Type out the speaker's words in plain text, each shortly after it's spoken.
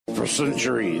For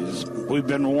centuries, we've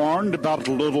been warned about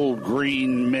little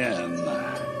green men.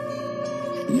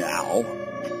 Now,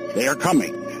 they are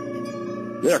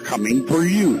coming. They're coming for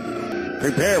you.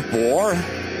 Prepare for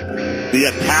the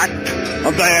attack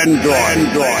of the android.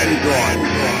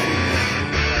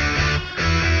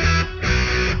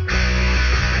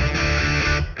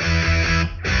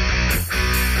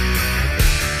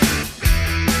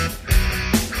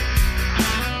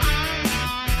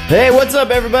 Hey, what's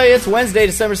up, everybody? It's Wednesday,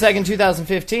 December 2nd,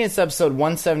 2015. It's episode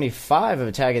 175 of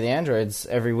Attack of the Androids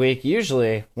every week,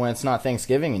 usually when it's not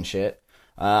Thanksgiving and shit.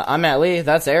 I'm Matt Lee.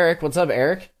 That's Eric. What's up,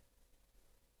 Eric?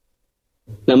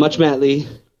 Not much, Matt Lee.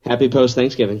 Happy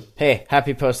post-Thanksgiving. Hey,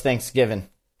 happy post-Thanksgiving.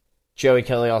 Joey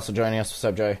Kelly also joining us. What's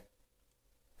up, Joey?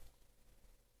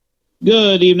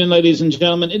 Good evening, ladies and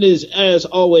gentlemen. It is, as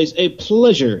always, a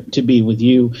pleasure to be with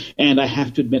you. And I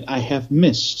have to admit, I have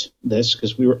missed this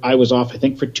because I was off, I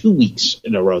think, for 2 weeks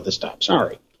in a row this time.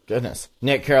 Sorry. Goodness.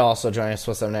 Nick Carroll also joining us.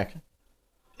 What's up, Nick?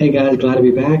 Hey, guys. Glad to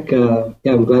be back.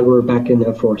 I'm glad we're back in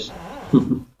the force.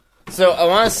 So I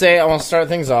want to start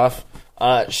things off.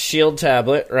 Shield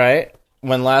tablet, right?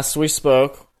 When last we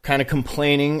spoke, kind of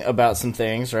complaining about some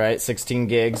things, right? 16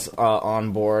 gigs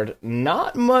on board.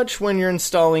 Not much when you're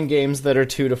installing games that are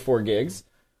 2 to 4 gigs.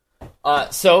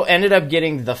 So ended up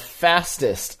getting the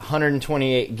fastest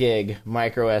 128 gig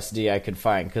micro SD I could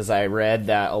find, because I read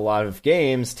that a lot of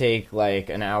games take like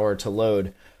an hour to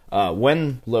load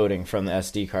when loading from the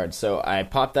SD card. So I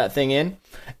popped that thing in,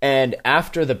 and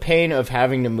after the pain of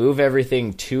having to move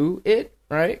everything to it,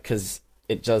 right? Because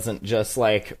it doesn't just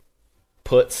like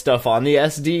put stuff on the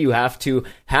SD, you have to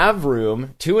have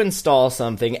room to install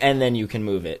something, and then you can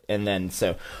move it. And then,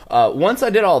 so, once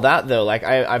I did all that, though, like,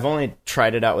 I've only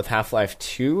tried it out with Half-Life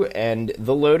 2, and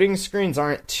the loading screens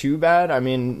aren't too bad. I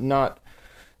mean,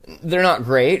 they're not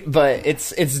great, but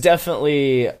it's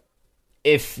definitely,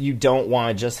 if you don't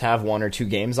want to just have 1 or 2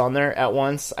 games on there at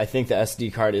once, I think the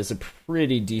SD card is a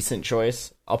pretty decent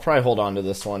choice. I'll probably hold on to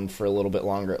this one for a little bit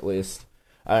longer, at least.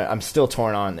 I'm still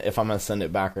torn on if I'm going to send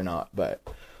it back or not, but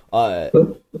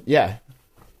yeah.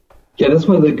 Yeah, that's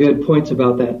one of the good points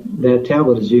about that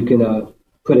tablet is you can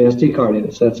put an SD card in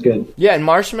it, so that's good. Yeah, and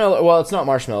Marshmallow, well, it's not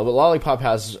Marshmallow, but Lollipop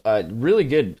has really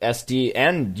good SD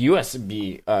and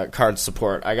USB card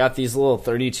support. I got these little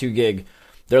 32 gig.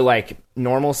 They're like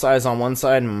normal size on one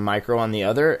side and micro on the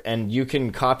other, and you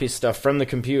can copy stuff from the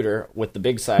computer with the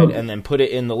big side and then put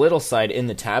it in the little side in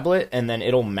the tablet, and then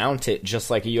it'll mount it just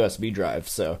like a USB drive.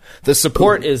 So the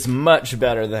support is much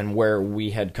better than where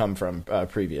we had come from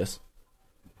previous.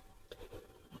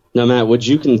 Now, Matt, would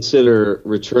you consider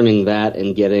returning that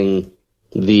and getting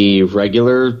the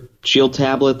regular Shield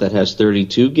tablet that has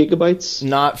 32 gigabytes?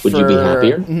 Would you be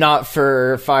happier? Not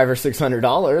for $500 or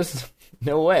 $600.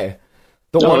 No way.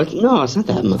 No, it's not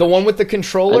that much. The one with the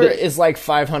controller is like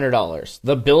 $500.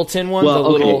 The built-in one,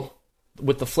 little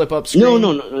with the flip-up screen. No,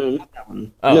 not that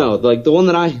one. Oh. No, like the one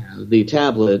that I have, the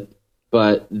tablet,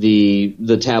 but the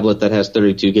tablet that has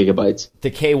 32 gigabytes.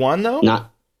 The K1 though?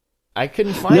 I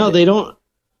couldn't find it. No, they don't.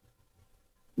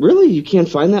 Really, you can't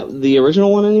find the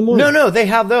original one anymore? No, they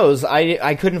have those.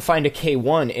 I couldn't find a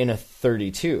K1 in a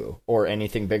 32 or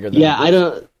anything bigger than that.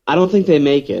 Yeah, I don't think they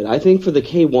make it. I think for the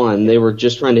K1, they were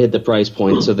just trying to hit the price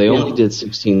point, so they only did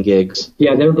 16 gigs.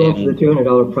 Yeah, they were going for the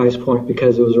 $200 price point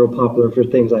because it was real popular for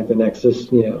things like the Nexus,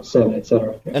 7,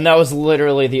 etc. And that was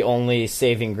literally the only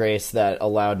saving grace that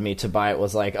allowed me to buy it,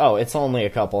 was like, oh, it's only a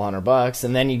couple $100,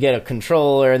 and then you get a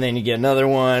controller, and then you get another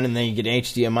one, and then you get an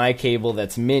HDMI cable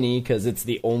that's mini, because it's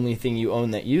the only thing you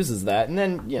own that uses that, and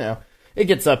then, it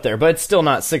gets up there, but it's still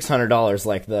not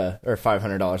 $600 or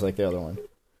 $500 like the other one.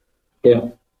 Yeah.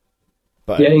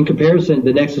 But, yeah, in comparison,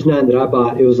 the Nexus 9 that I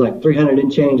bought, it was like 300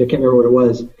 and change. I can't remember what it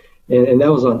was. And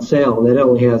that was on sale. And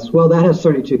that has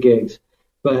 32 gigs,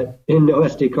 but in no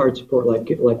SD card support like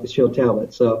the Shield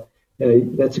tablet. So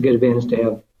that's a good advantage to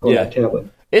have on that tablet.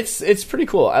 It's pretty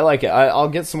cool. I like it. I'll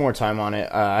get some more time on it.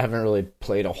 I haven't really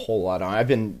played a whole lot on it. I've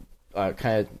been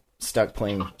kind of stuck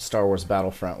playing Star Wars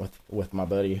Battlefront with my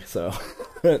buddy. So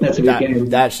that's a good game.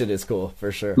 That shit is cool,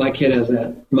 for sure. My kid has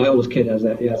that. My oldest kid has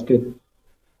that. Yeah, it's good.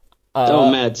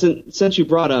 Matt, since you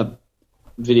brought up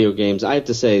video games, I have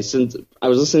to say, since I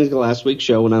was listening to last week's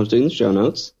show when I was doing the show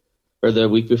notes, or the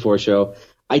week before show,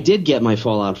 I did get my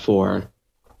Fallout 4.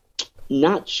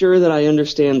 Not sure that I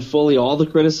understand fully all the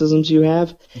criticisms you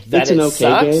have. It's an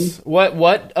okay game.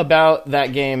 What about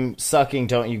that game sucking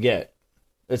don't you get?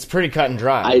 It's pretty cut and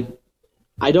dry.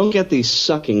 I don't get the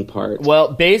sucking part.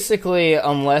 Well, basically,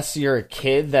 unless you're a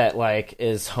kid that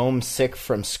is homesick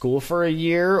from school for a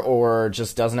year or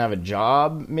just doesn't have a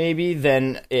job, maybe,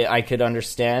 then I could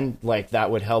understand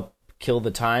that would help kill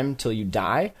the time till you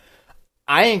die.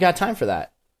 I ain't got time for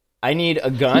that. I need a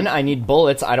gun. I need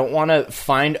bullets. I don't want to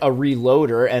find a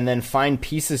reloader and then find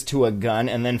pieces to a gun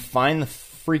and then find the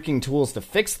freaking tools to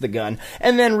fix the gun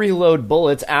and then reload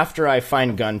bullets after I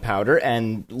find gunpowder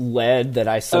and lead that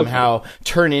I somehow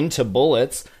turn into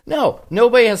bullets. No,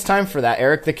 nobody has time for that,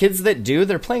 Eric. The kids that do,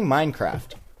 they're playing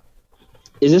Minecraft.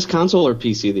 Is this console or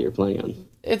PC that you're playing on?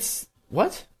 It's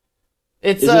what?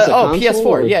 It's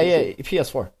PS4. Yeah,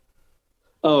 PS4.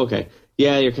 Oh, okay.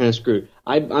 Yeah, you're kind of screwed.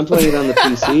 I'm playing it on the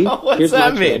PC. What's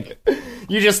that mean?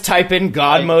 You just type in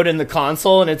God mode in the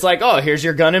console, and it's like, oh, here's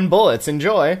your gun and bullets.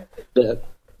 Enjoy.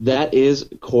 That is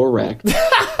correct.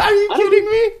 Are you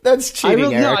kidding me? That's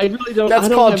cheating, Eric. No, I really don't. That's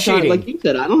called cheating. Like you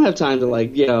said, I don't have time to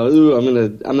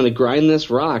I'm gonna grind this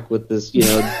rock with this,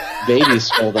 baby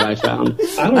skull that I found.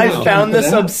 I found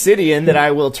this obsidian that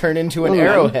I will turn into an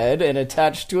arrowhead and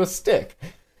attach to a stick.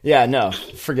 Yeah, no,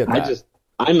 forget that.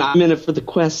 I'm in it for the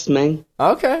quest, man.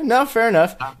 Okay, no, fair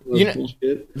enough.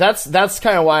 That's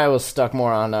kind of why I was stuck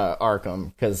more on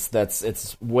Arkham, because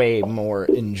it's way more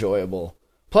enjoyable.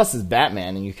 Plus, it's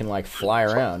Batman, and you can fly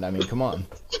around. I mean, come on.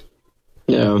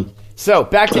 Yeah. So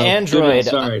back to Android.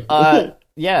 Sorry.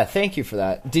 Yeah, thank you for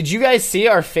that. Did you guys see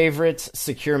our favorite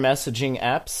secure messaging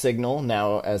app, Signal,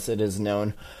 now as it is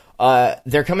known?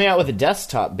 They're coming out with a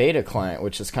desktop beta client,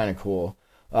 which is kind of cool.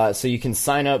 So you can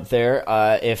sign up there.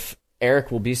 If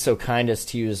Eric will be so kind as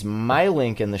to use my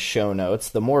link in the show notes,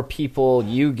 the more people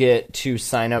you get to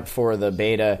sign up for the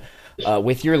beta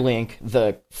with your link,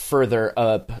 the further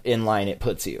up in line it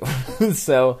puts you.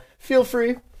 So feel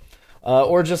free.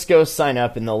 Or just go sign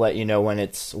up and they'll let you know when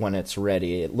it's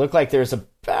ready. It looked like there's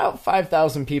about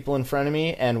 5,000 people in front of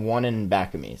me and one in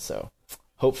back of me. So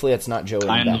hopefully it's not Joe in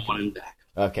I'm back. the one in back.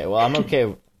 Okay, well, I'm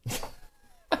okay.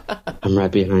 I'm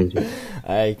right behind you.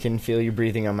 I can feel you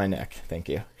breathing on my neck. Thank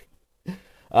you.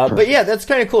 But yeah, that's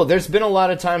kind of cool. There's been a lot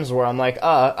of times where I'm like,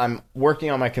 I'm working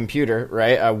on my computer,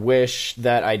 right? I wish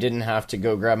that I didn't have to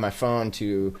go grab my phone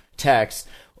to text.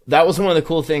 That was one of the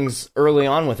cool things early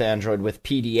on with Android with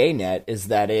PDA-Net, is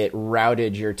that it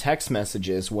routed your text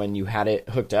messages when you had it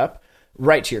hooked up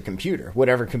right to your computer,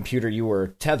 whatever computer you were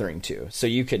tethering to. So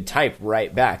you could type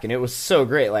right back, and it was so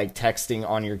great, like texting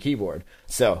on your keyboard.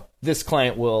 So this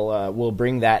client will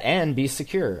bring that and be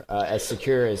secure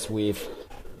as we've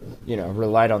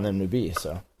relied on them to be.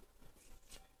 So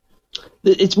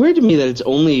it's weird to me that it's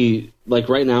only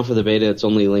right now for the beta, it's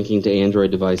only linking to Android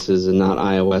devices and not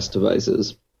iOS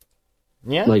devices.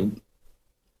 Yeah.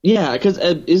 Because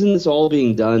isn't this all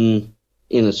being done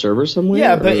in a server somewhere?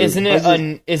 Yeah, but isn't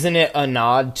it a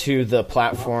nod to the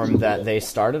platform that they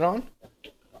started on?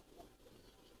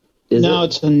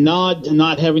 It's a nod to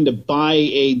not having to buy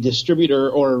a distributor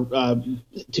or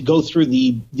to go through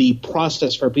the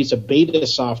process for a piece of beta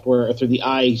software or through the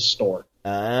iStore.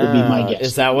 Would be my guess.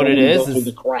 Is that what it is? Go through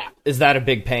the crap. Is that a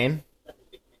big pain?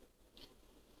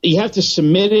 You have to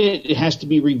submit it. It has to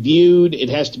be reviewed. It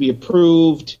has to be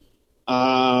approved.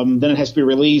 Then it has to be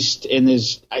released, and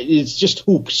it's just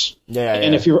hoops. Yeah.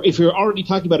 And if you're already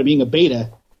talking about it being a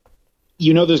beta,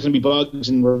 there's going to be bugs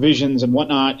and revisions and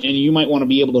whatnot, and you might want to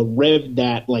be able to rev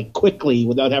that quickly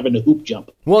without having to hoop jump.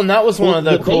 Well, and that was one of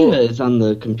the cool. Beta is on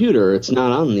the computer. It's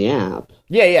not on the app.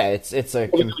 Yeah. It's a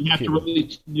computer. You have to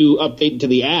release a new update to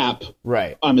the app,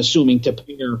 right? I'm assuming to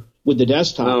pair with the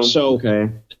desktop.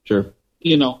 Okay, sure.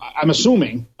 I'm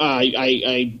assuming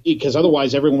because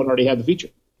otherwise everyone would already have the feature.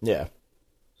 Yeah.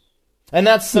 And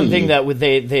that's something that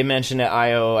they mentioned at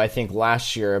I.O., I think,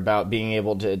 last year about being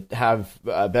able to have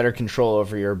better control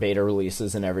over your beta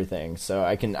releases and everything. So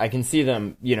I can see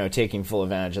them, taking full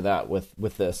advantage of that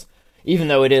with this, even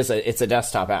though it's a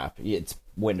desktop app. It's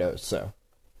Windows, so.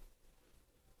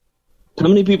 How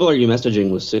many people are you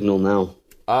messaging with Signal now?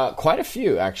 Quite a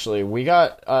few, actually. We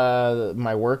got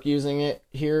my work using it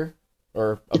here,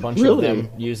 or a bunch of them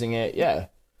using it. Yeah.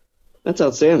 That's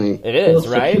outstanding. It is,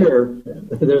 right? Secure.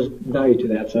 There's value to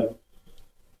that, so.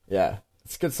 Yeah,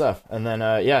 it's good stuff. And then,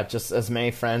 just as many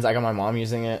friends. I got my mom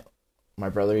using it, my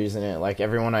brother using it.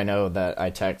 Everyone I know that I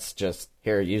text, just,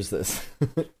 here, use this.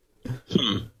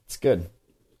 It's good.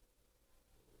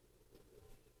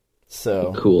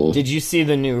 So, cool. Did you see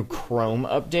the new Chrome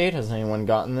update? Has anyone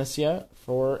gotten this yet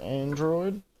for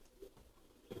Android?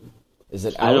 Is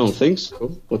it out? I don't think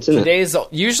so. What's in it?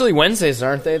 Usually Wednesdays,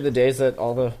 aren't they? The days that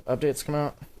all the updates come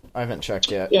out? I haven't checked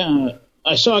yet. Yeah,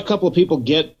 I saw a couple of people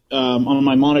get, on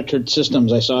my monitored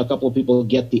systems, I saw a couple of people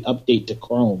get the update to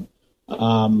Chrome.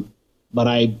 But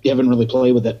I haven't really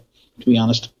played with it, to be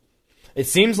honest. It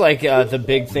seems like the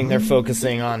big thing they're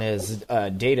focusing on is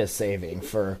data saving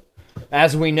for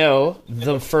as we know,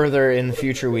 the further in the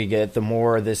future we get, the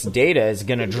more this data is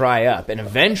going to dry up. And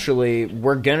eventually,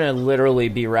 we're going to literally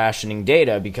be rationing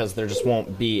data because there just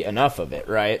won't be enough of it,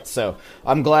 right? So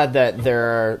I'm glad that there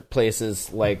are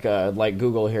places like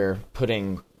Google here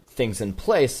putting things in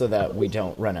place so that we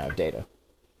don't run out of data.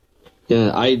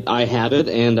 Yeah, I have it,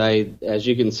 and as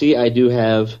you can see, I do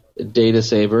have Data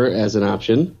Saver as an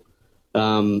option,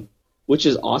 which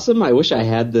is awesome. I wish I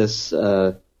had this.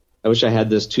 I wish I had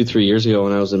this 2-3 years ago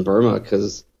when I was in Burma,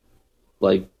 because,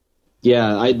 I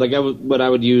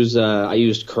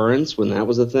used Currents when that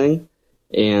was a thing,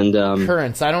 and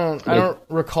Currents. I don't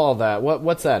recall that.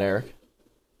 What's that, Eric?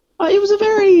 It was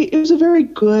a very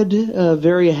good,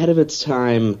 very ahead of its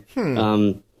time,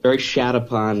 very shat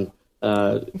upon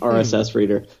RSS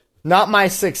reader. Not My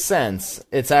Sixth Sense.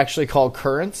 It's actually called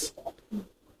Currents.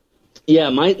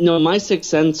 Yeah, My Sixth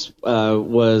Sense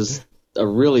was a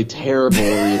really terrible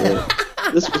reader.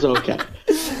 This was okay.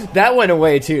 That went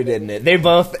away too, didn't it? They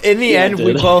both, in the end,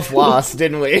 we both lost,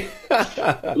 didn't we?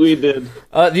 We did.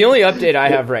 The only update I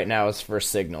have right now is for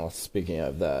Signal, speaking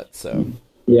of that, so.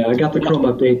 Yeah, I got the Chrome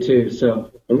update too,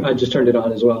 so I just turned it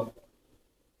on as well.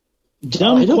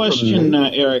 Dumb question,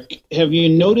 Eric. Have you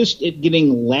noticed it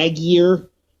getting laggier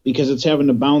because it's having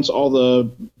to bounce all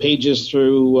the pages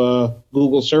through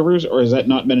Google servers, or has that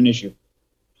not been an issue?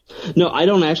 No, I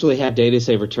don't actually have Data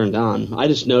Saver turned on. I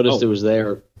just noticed it was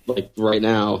there, right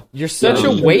now. You're such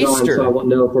a waster. So I won't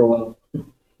know for a while.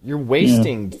 You're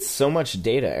wasting so much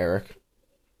data, Eric.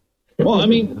 Well, I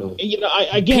mean,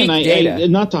 I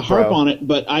not to harp on it,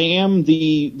 but I am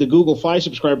the Google Fi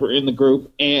subscriber in the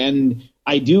group, and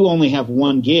I do only have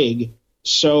 1 gig,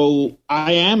 so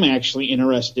I am actually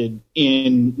interested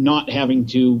in not having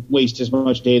to waste as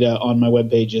much data on my web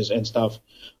pages and stuff.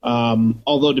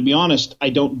 Although, to be honest,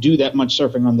 I don't do that much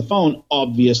surfing on the phone,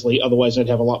 obviously. Otherwise, I'd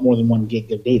have a lot more than 1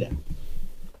 gig of data.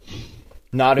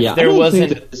 Not if I there don't wasn't.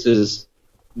 think that this is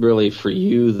really for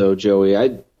you, though, Joey. I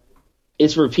think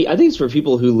it's for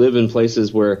people who live in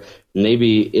places where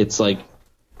maybe it's like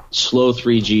slow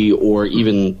 3G or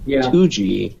even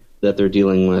 2G that they're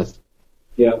dealing with.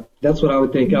 Yeah, that's what I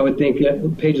would think. I would think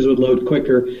pages would load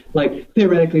quicker. Like,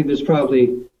 theoretically, there's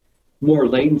probably more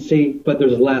latency, but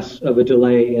there's less of a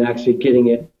delay in actually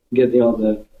getting all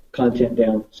the content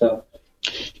down. So,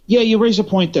 yeah, you raise a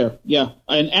point there. Yeah,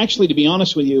 and actually, to be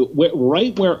honest with you,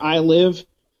 right where I live,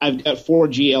 I've got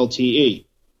 4G LTE,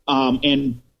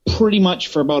 and pretty much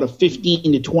for about a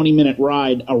 15 to 20 minute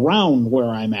ride around where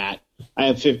I'm at, I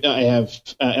have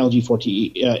LG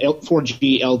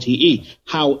 4G LTE.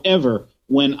 However,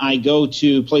 when I go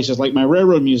to places like my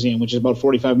Railroad Museum, which is about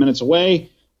 45 minutes away,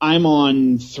 I'm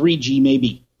on 3G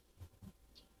maybe.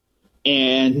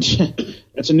 And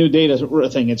that's a new data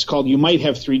thing. It's called you might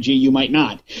have 3G, you might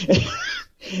not.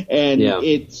 And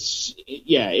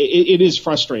it is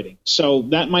frustrating. So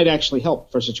that might actually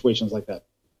help for situations like that.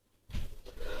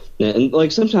 Yeah,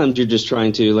 and sometimes you're just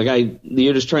trying to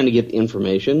you're just trying to get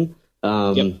information.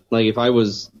 Like if I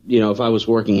was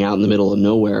working out in the middle of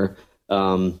nowhere,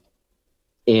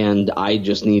 and I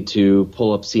just need to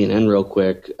pull up CNN real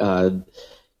quick.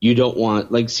 You don't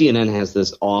want, CNN has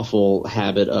this awful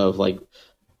habit of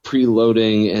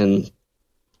preloading and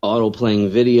auto playing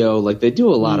video. They do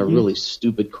a lot of really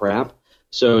stupid crap.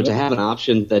 So to have an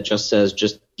option that just says,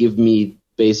 just give me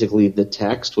basically the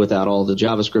text without all the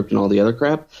JavaScript and all the other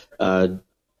crap,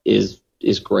 is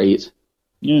great.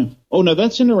 Yeah. Oh, no,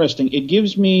 that's interesting. It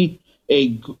gives me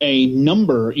a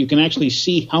number. You can actually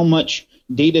see how much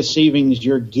data savings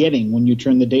you're getting when you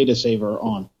turn the data saver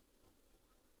on.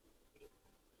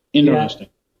 Interesting.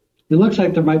 Yeah. It looks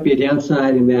like there might be a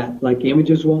downside in that,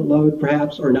 images won't load,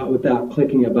 perhaps, or not without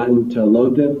clicking a button to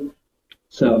load them.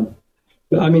 So,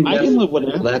 I mean, I can live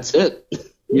with that. That's it.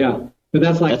 Yeah, but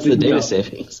that's the data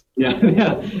savings.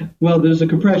 Yeah. Well, there's a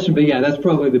compression, but that's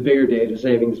probably the bigger data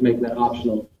savings, making that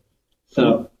optional.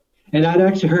 So, and I'd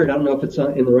actually heard, I don't know if it's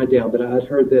in the rundown, but I'd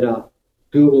heard that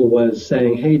Google was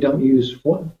saying, hey, Adobe was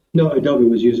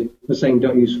saying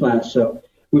don't use Flash. So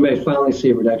we may finally see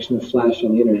a reduction of Flash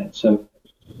on the internet. So,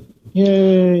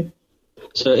 yay!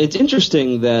 So it's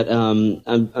interesting that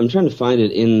I'm trying to find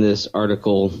it in this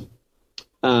article.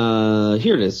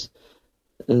 Here it is.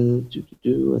 I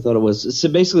thought it was so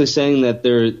basically saying that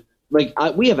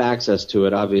we have access to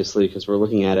it obviously because we're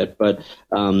looking at it, but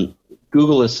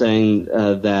Google is saying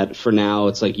that for now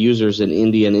it's users in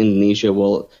India and Indonesia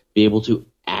will be able to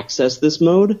access this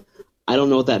mode. I don't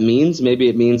know what that means. Maybe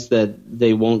it means that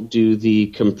they won't do the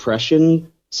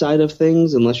compression side of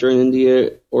things unless you're in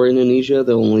India or Indonesia.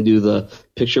 They'll only do the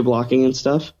picture blocking and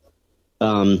stuff.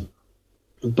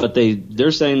 But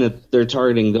they're saying that they're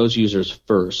targeting those users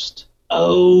first.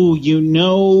 Oh, you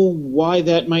know why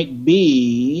that might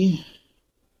be?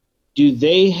 Do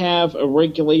they have a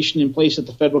regulation in place that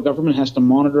the federal government has to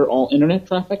monitor all internet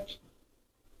traffic?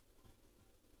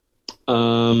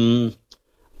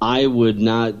 I would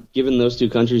not, given those two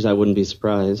countries, I wouldn't be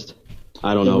surprised.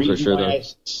 I don't know for sure, though.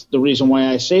 The reason why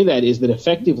I say that is that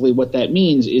effectively what that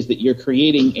means is that you're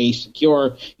creating a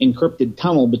secure encrypted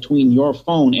tunnel between your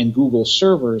phone and Google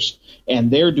servers, and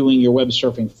they're doing your web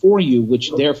surfing for you,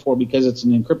 which therefore, because it's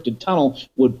an encrypted tunnel,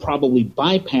 would probably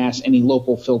bypass any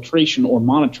local filtration or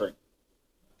monitoring.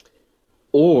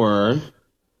 Or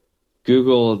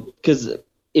Google, because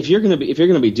if you're going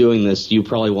to be doing this, you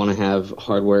probably want to have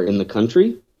hardware in the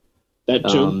country. That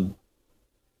too.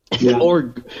 Yeah.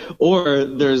 or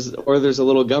there's a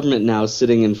little government now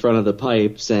sitting in front of the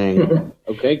pipe saying,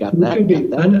 "Okay, got that." I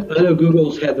know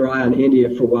Google's had their eye on India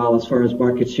for a while as far as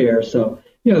market share. So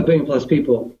 $1 billion plus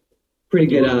people, pretty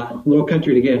good little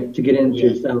country to get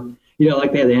into. Yeah. So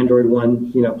like they had the Android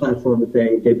One platform that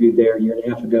they debuted there a year and a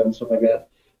half ago and stuff like that.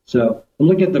 So I'm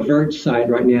looking at the Verge site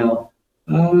right now,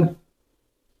 trying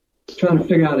to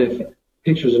figure out if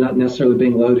pictures are not necessarily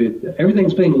being loaded.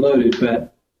 Everything's being loaded,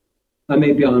 but I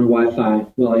may be on Wi-Fi.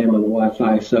 Well, I am on the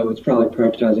Wi-Fi, so it's probably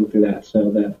prioritizing through that. So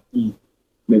that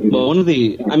maybe. Well, one of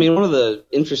the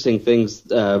interesting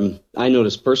things I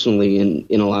noticed personally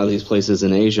in a lot of these places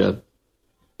in Asia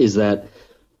is that,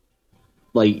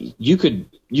 like, you could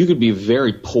be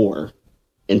very poor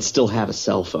and still have a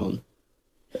cell phone.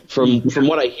 From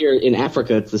what I hear in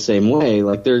Africa, it's the same way.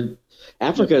 Like,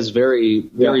 Africa is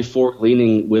very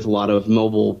forward-leaning with a lot of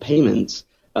mobile payments.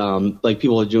 Like,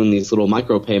 people are doing these little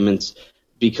micropayments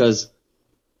because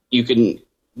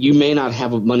you may not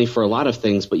have money for a lot of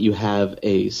things, but you have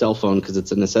a cell phone because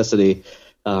it's a necessity.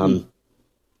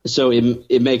 So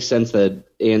it makes sense that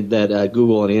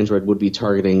Google and Android would be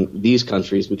targeting these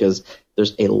countries because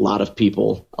there's a lot of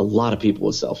people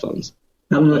with cell phones.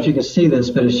 I don't know if you can see this,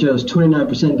 but it shows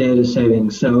 29% data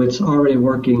savings. So it's already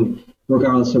working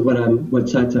regardless of what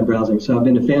sites I'm browsing. So I've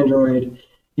been to Fandroid,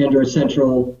 Android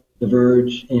Central, The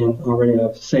Verge, and already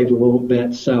I've saved a little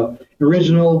bit. So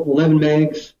original 11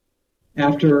 megs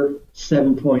after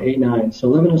 7.89. So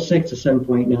 1106 to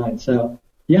 7.89. So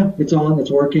yeah, it's on,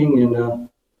 it's working, and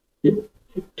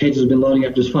pages have been loading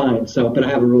up just fine. So, but I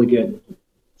have a really good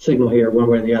signal here, one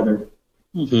way or the other.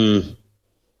 Mm-hmm.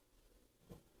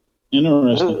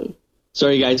 Interesting. So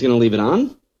are you guys going to leave it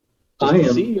on? I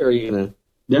am. See, or are you going to?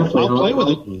 Definitely. I'll play with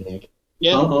it.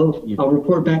 Yeah. I'll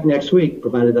report back next week,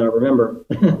 provided that I remember,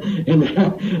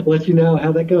 and let you know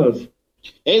how that goes.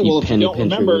 Hey, well, if you don't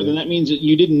remember, then that means that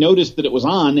you didn't notice that it was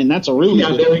on, and that's a really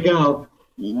good. There we go.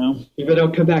 If I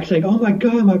don't come back saying, "Oh my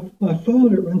God, my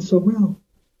phone, it runs so well."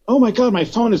 Oh my God, my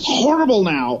phone is horrible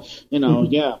now.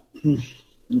 Yeah.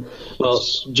 Well,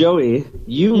 Joey,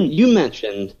 you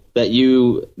mentioned that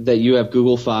you have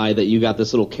Google Fi, that you got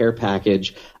this little care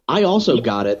package. I also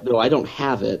got it, though I don't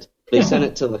have it. They sent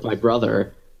it to my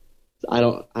brother. I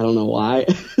don't know why.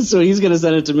 So he's going to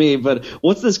send it to me. But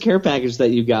what's this care package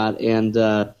that you got? And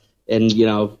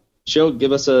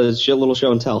give us a little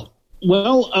show and tell.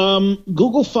 Well,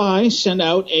 Google Fi sent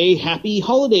out a Happy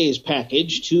Holidays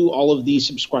package to all of the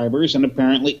subscribers, and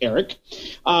apparently Eric.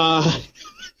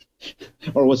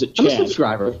 Or was it Chad? I'm a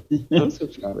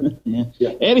subscriber. Yeah.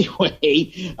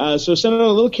 Anyway, so sent out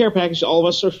a little care package to all of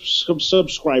us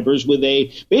subscribers with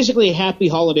basically a happy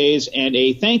holidays and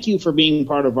a thank you for being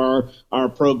part of our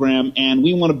program, and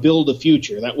we want to build a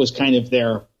future. That was kind of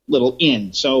their little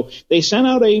in. So they sent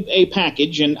out a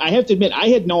package, and I have to admit, I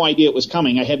had no idea it was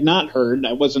coming. I had not heard.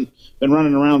 I been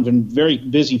running around, been very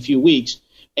busy few weeks,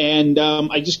 and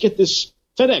I just get this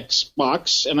FedEx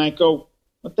box, and I go,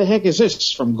 what the heck is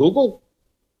this, from Google?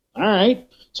 All right.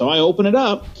 So I open it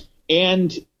up,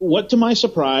 and what, to my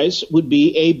surprise, would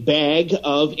be a bag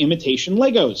of imitation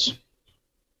Legos.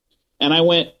 And I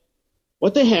went,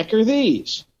 what the heck are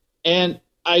these? And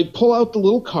I pull out the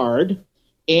little card,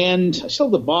 and I still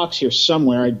have the box here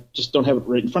somewhere. I just don't have it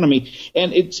right in front of me.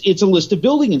 And it's a list of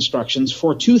building instructions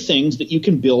for two things that you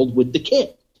can build with the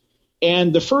kit.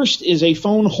 And the first is a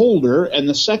phone holder, and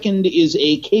the second is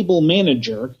a cable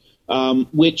manager,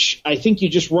 which I think you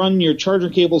just run your charger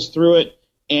cables through it,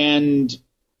 and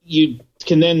you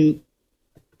can then,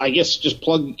 I guess, just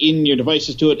plug in your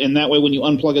devices to it, and that way when you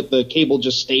unplug it, the cable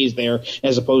just stays there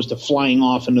as opposed to flying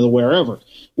off into the wherever.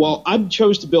 Well, I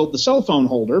chose to build the cell phone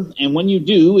holder, and when you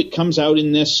do, it comes out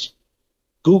in this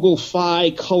Google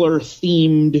Fi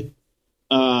color-themed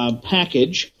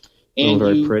package. And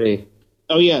very pretty.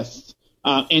 Oh, yes.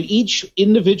 And each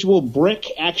individual brick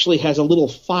actually has a little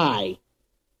Fi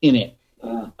in it.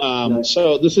 Nice.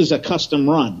 So this is a custom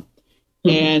run.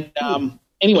 And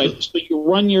Anyway, so you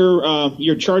run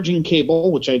your charging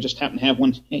cable, which I just happen to have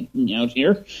one hanging out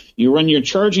here. You run your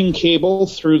charging cable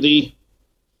through the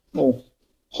little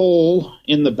hole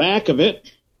in the back of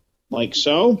it, like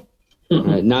so. All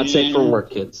right, not safe for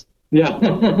work, kids.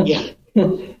 Yeah. Yeah.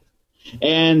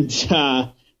 And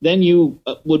then you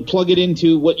would plug it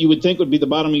into what you would think would be the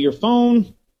bottom of your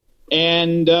phone,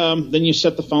 and then you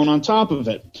set the phone on top of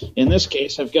it. In this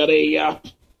case, I've got a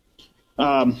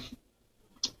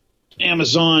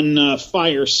Amazon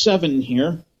Fire 7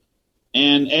 here,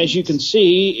 and as you can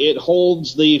see, it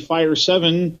holds the Fire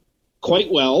 7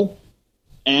 quite well,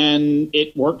 and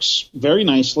it works very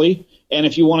nicely. And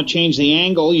if you want to change the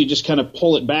angle, you just kind of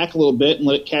pull it back a little bit and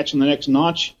let it catch in the next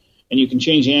notch, and you can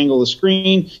change the angle of the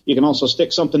screen. You can also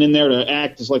stick something in there to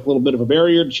act as like a little bit of a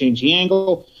barrier to change the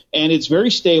angle, and it's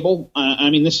very stable. I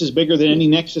mean, this is bigger than any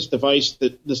Nexus device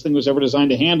that this thing was ever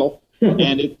designed to handle,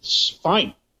 and it's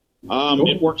fine.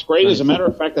 It works great. As a matter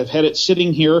of fact, I've had it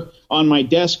sitting here on my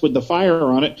desk with the Fire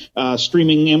on it,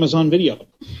 streaming Amazon video.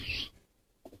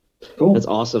 Cool. That's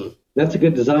awesome. That's a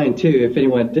good design, too. If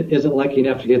anyone isn't lucky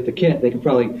enough to get the kit, they can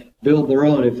probably build their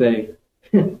own if they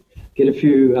get a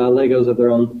few Legos of their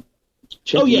own.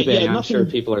 Check eBay. I'm sure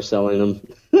people are selling them.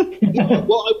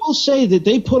 Well, I will say that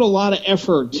they put a lot of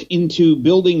effort into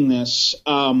building this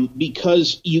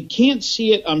because you can't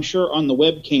see it, I'm sure, on the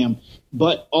webcam,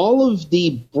 but all of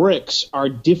the bricks are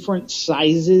different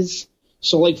sizes.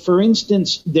 So, like, for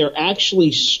instance, they're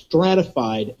actually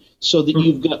stratified so that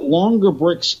you've got longer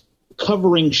bricks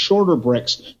covering shorter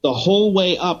bricks the whole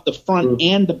way up the front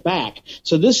and the back.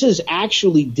 So this is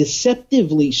actually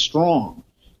deceptively strong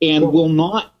and will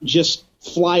not just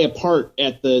fly apart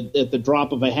at the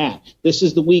drop of a hat. This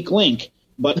is the weak link.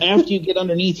 But after you get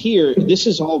underneath here, this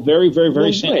is all very, very,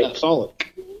 very solid.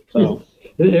 So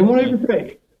it won't even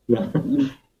break.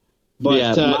 But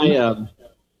yeah, oh,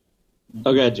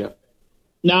 go ahead, Joe.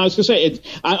 No, I was going to say,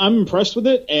 I'm impressed with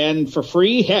it, and for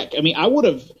free, heck, I mean, I would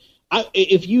have,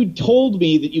 if you told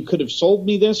me that you could have sold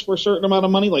me this for a certain amount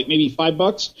of money, like maybe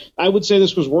 $5, I would say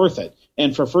this was worth it.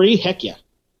 And for free, heck yeah.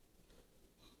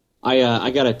 I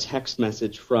got a text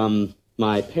message from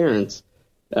my parents,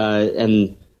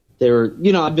 and they were,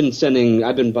 I've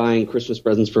been buying Christmas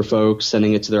presents for folks,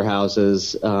 sending it to their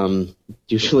houses,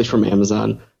 usually from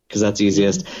Amazon, because that's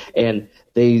easiest. And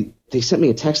they sent me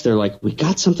a text. They're like, we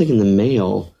got something in the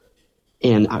mail,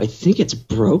 and I think it's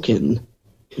broken.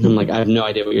 And I'm like, I have no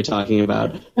idea what you're talking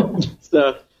about.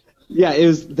 So, yeah, it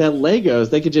was that Legos.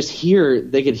 They could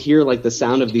hear like the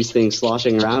sound of these things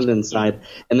sloshing around inside,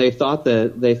 and they thought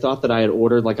that I had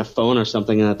ordered like a phone or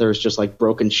something, and that there was just like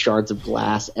broken shards of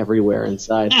glass everywhere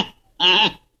inside.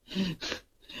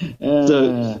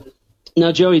 So,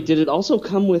 now, Joey, did it also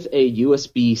come with a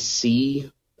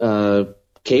USB-C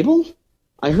cable?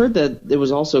 I heard that it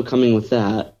was also coming with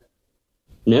that.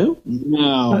 No?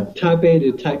 No. Type A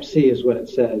to Type C is what it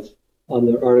says on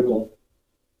the article.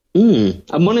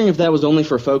 I'm wondering if that was only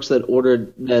for folks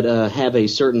that have a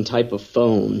certain type of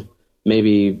phone.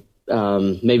 Maybe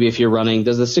if you're running,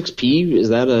 does the 6P, is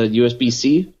that a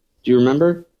USB-C? Do you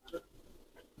remember?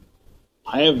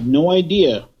 I have no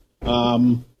idea. Yeah,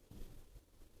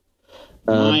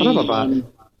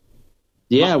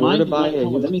 where to buy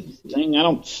it? Anything? I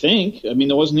don't think. I mean,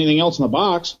 there wasn't anything else in the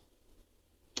box.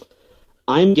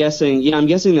 I'm guessing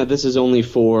that this is only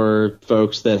for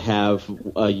folks that have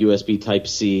a USB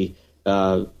Type-C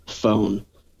phone.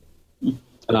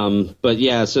 But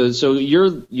yeah, so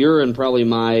you're in probably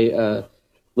my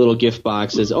little gift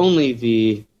box is only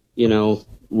the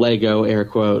Lego air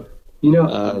quote. The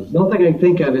only thing I can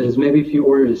think of is maybe if you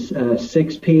ordered a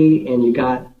 6P and you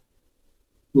got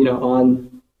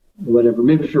on whatever,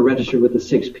 maybe if you're registered with the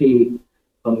 6P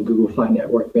on the Google Fi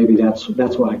network, maybe that's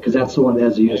why, because that's the one that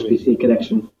has a USB-C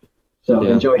connection. So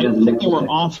and Joey has a they were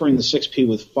offering the 6P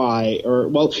with Fi,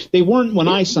 they weren't when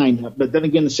I signed up, but then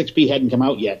again, the 6P hadn't come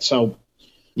out yet. So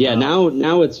yeah,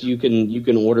 now it's you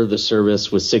can order the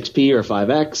service with 6P or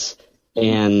 5X,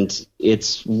 and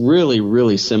it's really,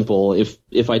 really simple.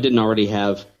 If I didn't already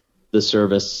have the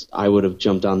service, I would have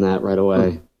jumped on that right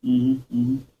away. Yeah.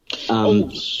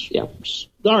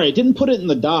 All right, didn't put it in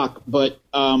the doc, but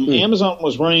Amazon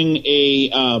was running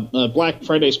a Black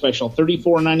Friday special,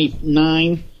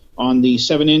 $34.99 on the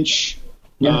 7-inch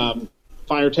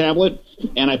Fire tablet,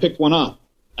 and I picked one up.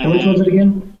 How much was it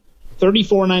again?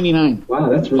 $34.99. Wow,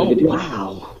 that's really good.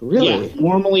 Wow, really? Yeah,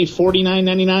 normally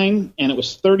 $49.99, and it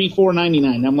was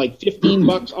 $34.99. I'm like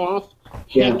 $15 off.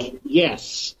 Yeah. Heck,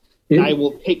 yes, I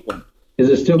will take one. Is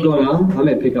it still going on? I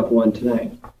may pick up one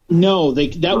tonight. No,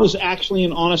 that was actually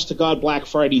an honest-to-God Black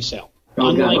Friday sale.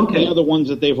 Unlike the other ones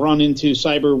that they've run into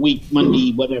Cyber Week,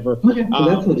 Monday, whatever. Okay, so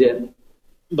that's legit.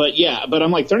 but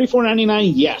I'm like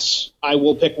 $34.99. Yes, I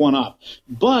will pick one up.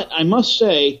 But I must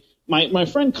say, my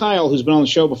friend Kyle, who's been on the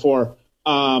show before,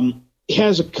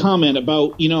 has a comment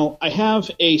about, I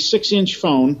have a 6-inch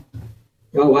phone.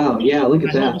 Oh wow, yeah, look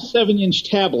at that. I have a 7-inch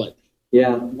tablet.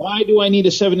 Yeah. Why do I need a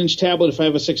 7-inch tablet if I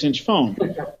have a 6-inch phone?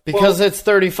 Because it's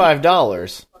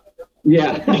 $35.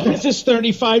 Yeah. Because it's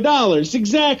 $35.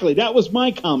 Exactly. That was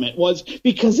my comment, was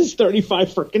because it's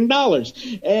 $35 frickin' dollars.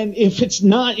 And if it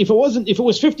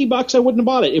was $50, I wouldn't have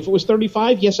bought it. If it was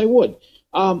 $35, yes, I would.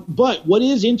 But what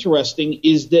is interesting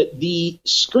is that the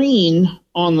screen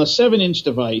on the 7-inch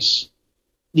device,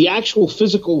 the actual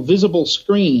physical visible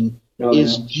screen,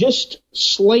 is just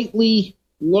slightly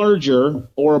larger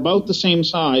or about the same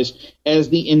size as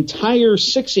the entire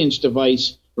 6-inch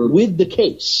device with the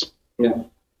case. Yeah.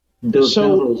 Yeah,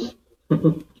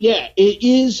 it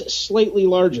is slightly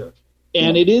larger.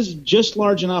 And it is just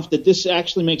large enough that this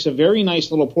actually makes a very nice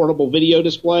little portable video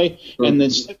display, and the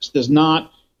 6 does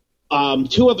not.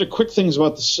 2 other quick things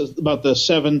about the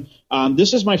 7.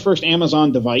 This is my first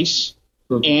Amazon device,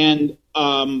 and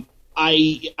I'm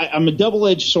a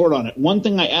double-edged sword on it. One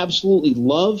thing I absolutely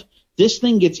love, this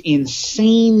thing gets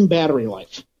insane battery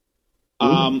life.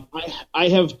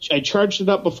 I charged it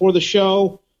up before the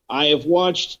show. I have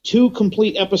watched 2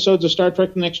 complete episodes of Star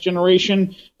Trek: The Next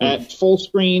Generation at full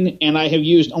screen, and I have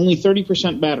used only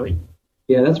 30% battery.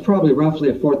 Yeah, that's probably roughly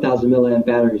a 4,000 milliamp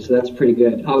battery, so that's pretty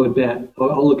good. I would bet.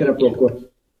 I'll look it up real quick.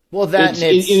 Well, it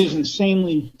is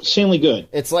insanely good.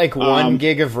 It's like 1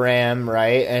 gig of RAM,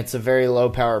 right? And it's a very low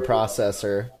power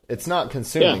processor. It's not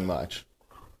consuming much.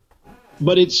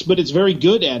 But it's very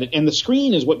good at it, and the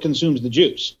screen is what consumes the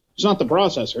juice. It's not the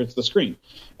processor; it's the screen,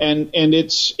 and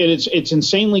it's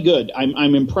insanely good.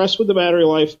 I'm impressed with the battery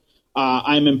life.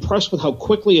 I'm impressed with how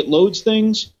quickly it loads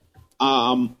things.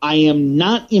 I am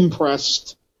not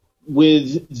impressed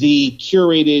with the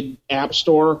curated app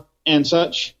store and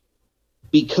such,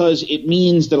 because it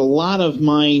means that a lot of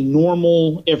my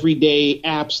normal everyday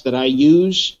apps that I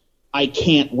use, I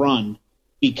can't run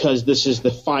because this is the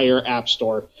Fire app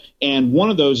store. And one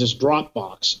of those is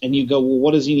Dropbox. And you go, well,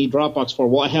 what does he need Dropbox for?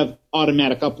 Well, I have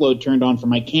automatic upload turned on for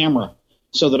my camera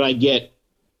so that I get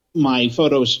my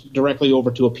photos directly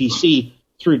over to a PC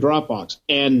through Dropbox.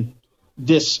 And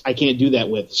this I can't do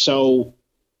that with. So,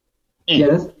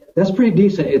 yeah, that's pretty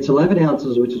decent. It's 11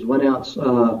 ounces, which is 1 ounce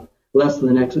less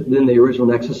than the original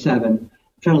Nexus 7. I'm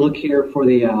trying to look here for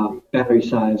the battery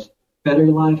size. Battery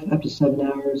life up to 7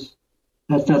 hours.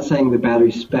 That's not saying the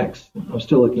battery specs. I'm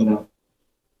still looking up.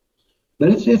 But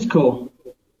it's cool.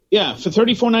 Yeah, for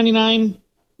 $34.99,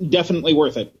 definitely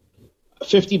worth it.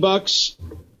 $50,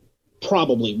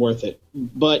 probably worth it.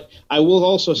 But I will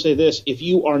also say this: if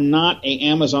you are not an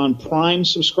Amazon Prime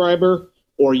subscriber,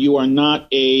 or you are not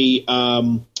a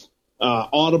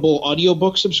Audible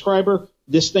audiobook subscriber,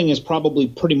 this thing is probably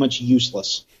pretty much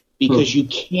useless, because you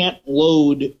can't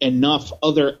load enough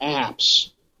other apps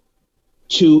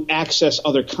to access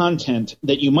other content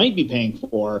that you might be paying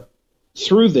for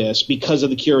through this because of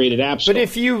the curated app store. But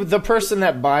if the person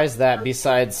that buys that,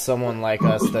 besides someone like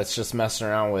us that's just messing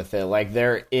around with it, like,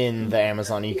 they're in the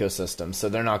Amazon ecosystem, so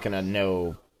they're not going to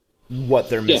know what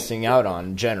they're missing out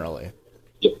on generally.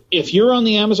 If you're on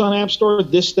the Amazon App Store,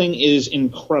 this thing is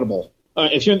incredible.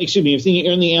 If you're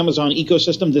in the Amazon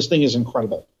ecosystem, this thing is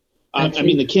incredible. I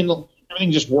mean, the Kindle,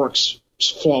 everything just works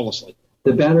flawlessly.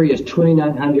 The battery is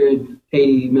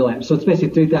 2,980 milliamps, so it's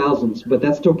basically 3,000s, but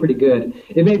that's still pretty good.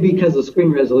 It may be because the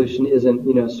screen resolution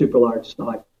isn't, super large. It's not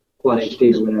like Quad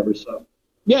HD or whatever. So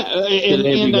yeah,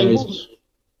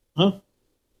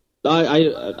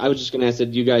 I was just going to ask,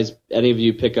 did you guys, any of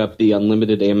you, pick up the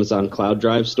unlimited Amazon Cloud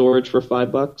Drive storage for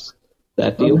 $5?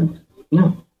 That deal?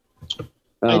 No.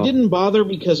 I didn't bother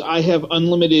because I have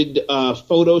unlimited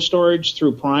photo storage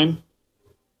through Prime.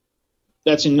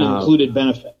 That's an included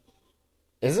benefit.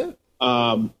 Is it?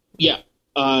 Yeah.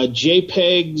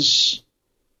 JPEGs,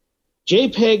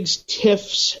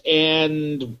 TIFFs,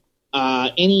 and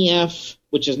NEF,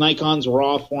 which is Nikon's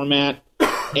RAW format,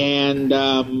 and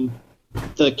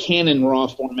the Canon RAW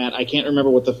format. I can't remember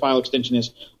what the file extension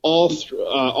is. All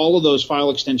of those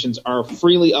file extensions are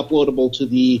freely uploadable to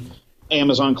the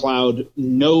Amazon cloud.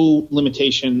 No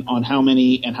limitation on how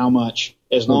many and how much,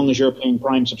 as long as you're a paying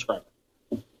Prime subscriber.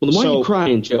 Well, the more you're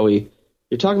crying, Joey,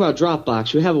 you're talking about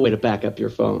Dropbox. You have a way to back up your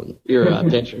phone, your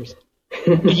pictures.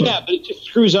 Yeah, but it just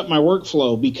screws up my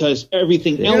workflow because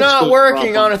everything else. You're not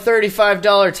working on a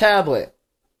 $35 tablet.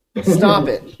 Stop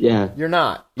it. Yeah. You're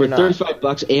not. For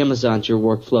 $35, Amazon's your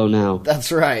workflow now.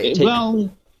 That's right.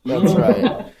 That's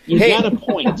right. You got a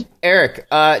point. Eric,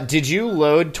 did you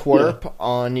load Twerp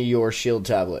on your Shield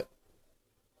tablet?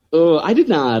 Oh, I did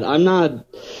not. I'm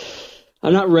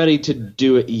not ready to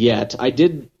do it yet.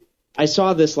 I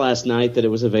saw this last night that it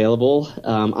was available.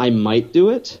 I might do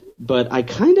it, but I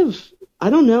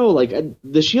don't know. Like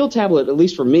the Shield tablet, at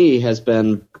least for me,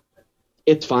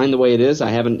 it's fine the way it is. I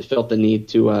haven't felt the need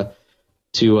to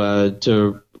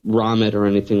ROM it or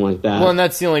anything like that. Well, and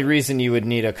that's the only reason you would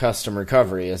need a custom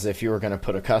recovery, is if you were going to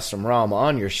put a custom ROM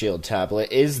on your Shield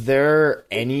tablet. Is there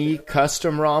any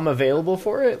custom ROM available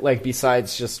for it, like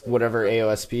besides just whatever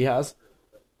AOSP has?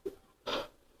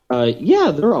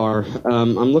 Yeah, there are.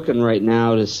 I'm looking right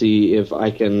now to see if I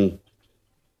can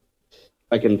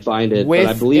find it. But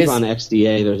I believe on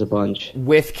XDA there's a bunch.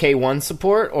 With K1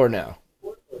 support or no?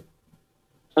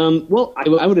 Well,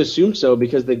 I would assume so,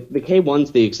 because the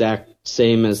K1's the exact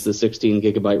same as the 16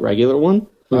 gigabyte regular one.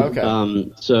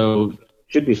 Okay. So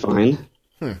should be fine.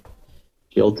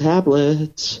 Shield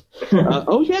tablets.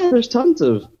 Oh yeah, there's tons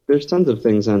of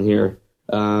things on here.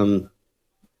 Bloop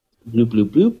bloop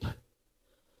bloop.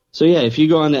 So yeah, if you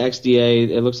go on to XDA,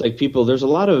 it looks like there's some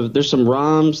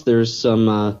ROMs,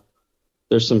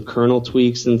 there's some kernel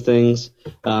tweaks and things.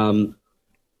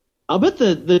 I'll bet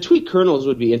the tweak kernels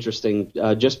would be interesting,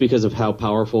 just because of how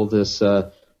powerful this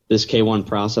K1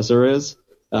 processor is.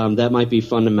 That might be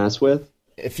fun to mess with.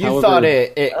 If you thought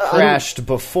it crashed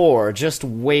before, just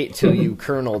wait till you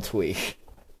kernel tweak.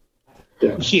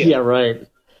 Yeah, right.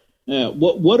 Yeah.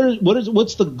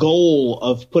 What's the goal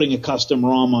of putting a custom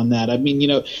ROM on that? I mean,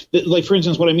 like for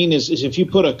instance, what I mean is if you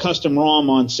put a custom ROM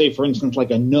on, say, for instance,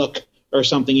 like a Nook or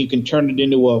something, you can turn it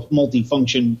into a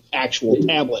multi-function actual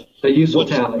tablet. A useful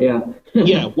tablet, yeah.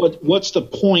 Yeah. What's the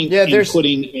point in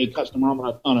putting a custom ROM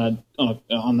on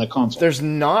the console? There's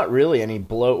not really any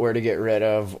bloatware to get rid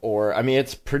of,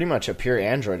 it's pretty much a pure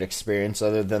Android experience,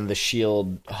 other than the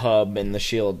Shield hub and the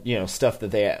Shield, stuff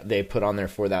that they put on there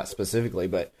for that specifically.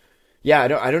 But yeah,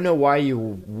 I don't know why you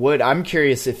would. I'm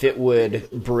curious if it would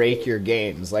break your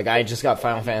games. Like, I just got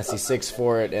Final Fantasy VI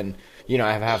for it, and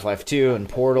I have Half-Life 2 and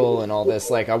Portal and all this.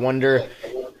 Like, I wonder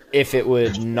if it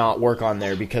would not work on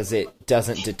there because it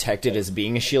doesn't detect it as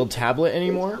being a Shield tablet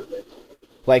anymore.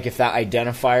 Like, if that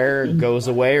identifier goes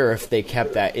away, or if they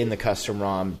kept that in the custom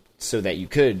ROM so that you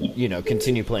could,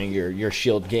 continue playing your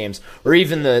Shield games. Or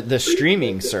even the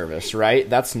streaming service, right?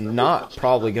 That's not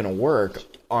probably going to work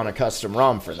on a custom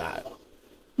ROM for that.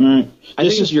 Right. I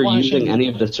think if you're using any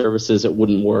of the services, it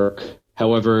wouldn't work.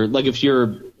 However, like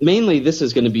this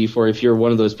is going to be for if you're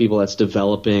one of those people that's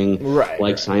developing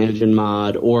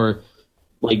CyanogenMod, or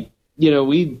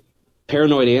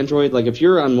Paranoid Android. Like, if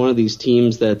you're on one of these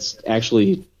teams that's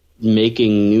actually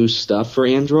making new stuff for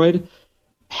Android,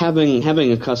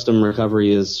 having a custom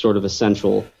recovery is sort of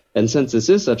essential. And since this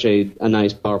is such a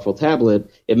nice, powerful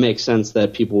tablet, it makes sense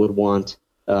that people would want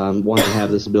to have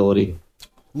this ability.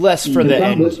 Less for the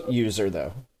end user,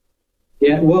 though.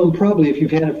 Yeah, well, probably if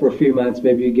you've had it for a few months,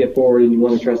 maybe you get forward and you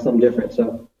want to try something different.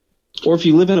 So, or if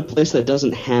you live in a place that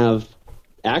doesn't have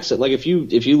access, like if you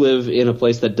live in a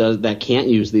place that can't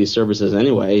use these services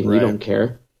anyway, and you don't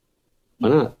care, why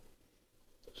not?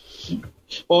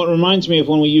 Well, it reminds me of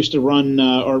when we used to run,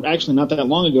 or actually not that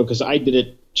long ago, because I did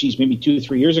it, maybe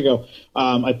 2-3 years ago.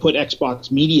 I put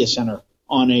Xbox Media Center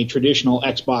on a traditional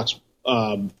Xbox,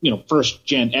 first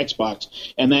gen Xbox,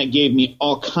 and that gave me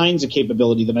all kinds of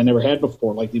capability that I never had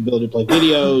before, like the ability to play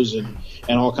videos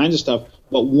and all kinds of stuff.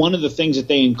 But one of the things that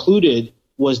they included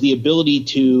was the ability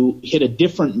to hit a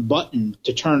different button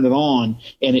to turn it on,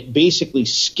 and it basically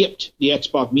skipped the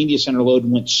Xbox Media Center load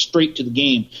and went straight to the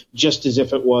game, just as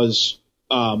if it was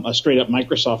a straight-up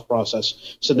Microsoft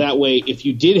process. So that way, if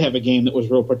you did have a game that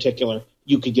was real particular,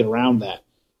 you could get around that.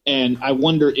 And I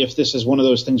wonder if this is one of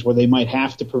those things where they might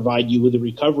have to provide you with a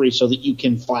recovery so that you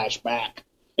can flash back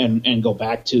and go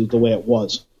back to the way it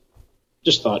was.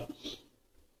 Just thought.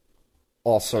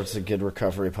 All sorts of good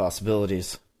recovery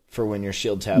possibilities for when your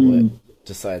Shield tablet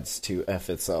decides to F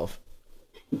itself.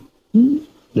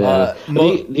 Yeah.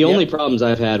 The only problems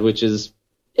I've had, which is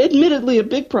admittedly a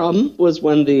big problem, was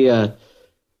when the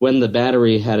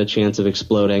battery had a chance of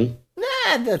exploding.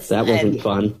 That wasn't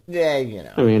fun.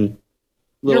 Yeah, I mean,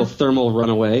 little thermal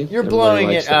runaway. You're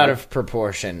blowing it out of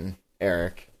proportion,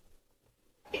 Eric.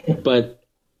 But,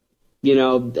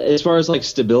 as far as like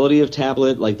stability of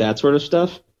tablet, like that sort of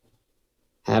stuff,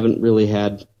 haven't really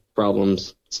had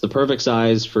problems. It's the perfect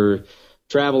size for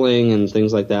traveling and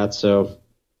things like that, so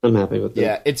I'm happy with it.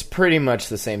 Yeah, it's pretty much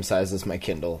the same size as my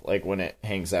Kindle, like when it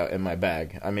hangs out in my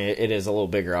bag. I mean, it is a little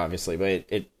bigger, obviously, but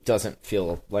it doesn't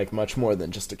feel like much more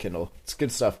than just a Kindle. It's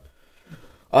good stuff.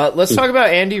 Let's talk about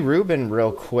Andy Rubin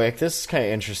real quick. This is kind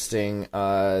of interesting.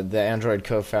 The Android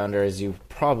co-founder, as you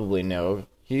probably know,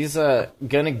 He's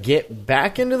gonna get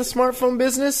back into the smartphone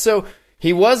business. So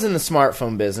he was in the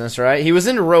smartphone business, right? He was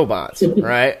into robots,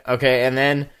 right? Okay, and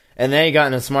then he got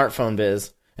into smartphone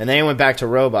biz, and then he went back to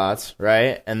robots,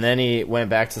 right? And then he went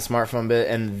back to smartphone biz,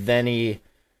 and then did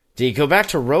he go back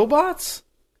to robots?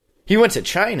 He went to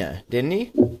China, didn't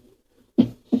he?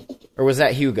 Or was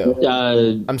that Hugo?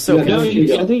 I'm so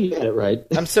confused. I think you got it right.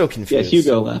 I'm so confused. Yeah,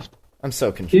 Hugo left. I'm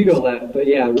so confused. Hugo left, but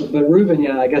Reuben,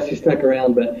 I guess he stuck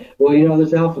around. But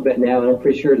there's Alphabet now, and I'm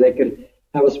pretty sure they could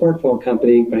have a smartphone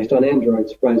company based on Android,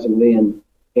 surprisingly, and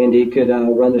he could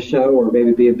run the show or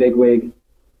maybe be a bigwig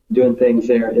doing things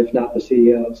there, if not the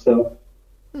CEO. So,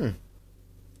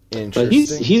 Interesting. But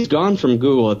he's gone from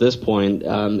Google at this point,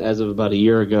 as of about a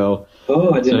year ago.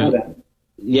 Oh, I didn't know that.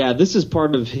 Yeah, this is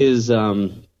part of his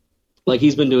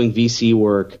he's been doing VC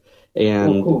work,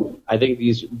 and cool. I think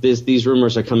these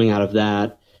rumors are coming out of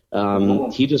that.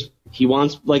 He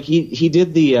wants he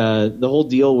did the whole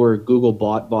deal where Google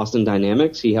bought Boston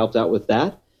Dynamics. He helped out with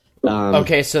that.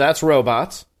 Okay, so that's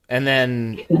robots, and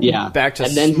then back to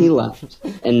and then he left,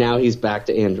 and now he's back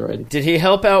to Android. Did he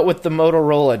help out with the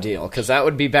Motorola deal? Because that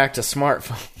would be back to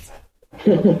smartphones.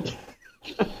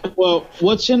 Well,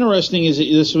 what's interesting is that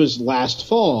this was last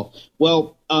fall.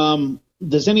 Well,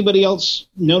 does anybody else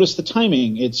notice the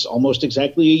timing? It's almost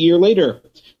exactly a year later.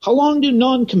 How long do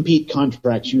non-compete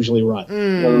contracts usually run?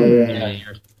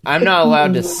 I'm not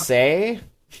allowed to say.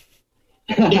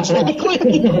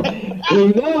 Exactly. Who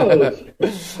knows?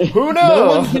 Who No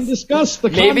one knows? can discuss the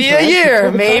Maybe a contract.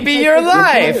 year, maybe your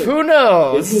life. Who It's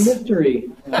knows? a mystery.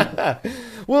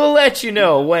 We'll let you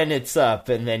know when it's up,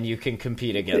 and then you can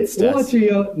compete against We'll us. let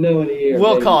you know in a year.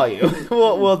 We'll maybe. call you.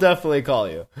 We'll definitely call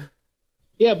you.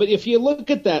 Yeah, but if you look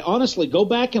at that, honestly, go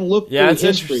back and look Yeah, through it's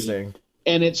history. interesting.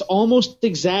 And it's almost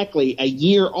exactly a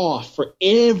year off for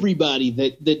everybody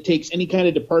that takes any kind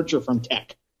of departure from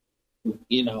tech.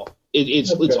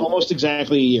 It's almost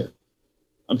exactly a year.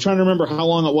 I'm trying to remember how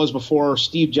long it was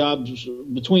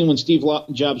between when Steve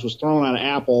Jobs was thrown out of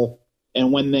Apple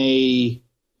and when they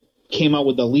came out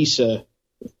with the Lisa.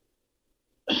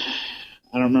 I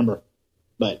don't remember,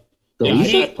 but I'm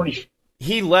pretty sure.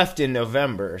 He left in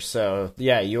November, so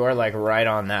yeah, you are like right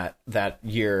on that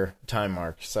year time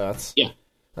mark. So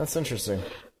that's interesting.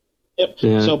 Yep.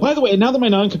 Yeah. So, by the way, now that my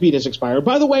non-compete has expired,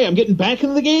 by the way, I'm getting back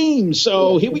into the game.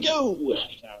 So here we go.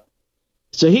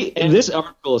 So this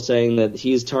article is saying that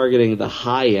he's targeting the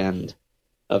high end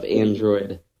of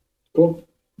Android. Cool.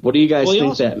 What do you guys Well, he think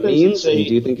also that says means? it's a- And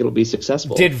do you think it'll be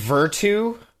successful? Did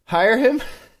Vertu hire him?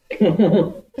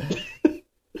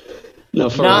 No,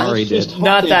 Ferrari It's just did. hope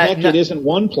Not the that- heck not- it isn't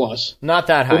OnePlus. Not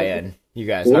that high end, you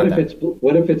guys. What Not if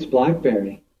that. it's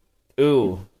BlackBerry?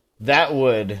 Ooh, that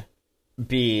would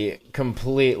be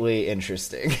completely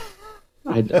interesting.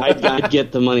 I'd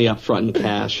get the money up front in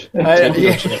cash. Yeah.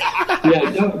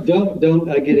 Yeah, don't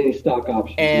get any stock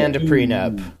options. And a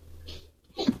prenup.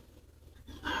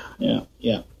 Yeah.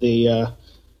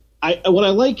 What I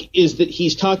like is that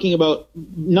he's talking about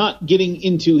not building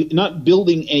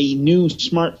a new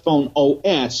smartphone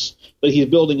OS, but he's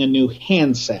building a new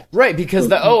handset. Right, because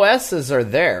the OSs are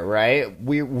there, right?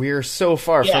 We're so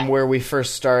far from where we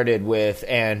first started with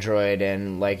Android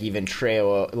and like even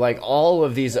Treo. Like all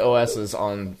of these OSs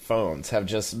on phones have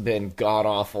just been god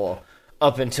awful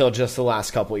up until just the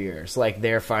last couple years. Like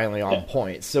they're finally on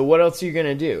point. So what else are you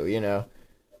gonna do?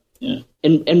 Yeah.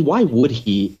 And why would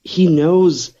he? He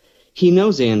knows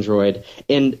Android,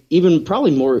 and even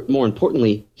probably more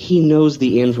importantly, he knows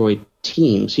the Android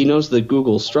teams. He knows the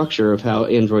Google structure of how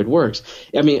Android works.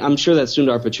 I mean, I'm sure that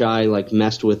Sundar Pichai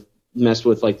messed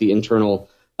with like the internal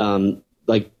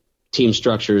team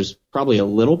structures probably a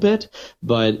little bit,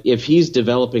 but if he's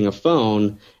developing a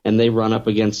phone and they run up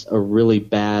against a really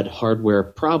bad hardware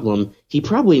problem, he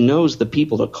probably knows the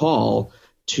people to call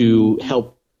to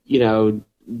help,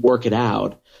 work it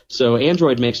out. So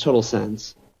Android makes total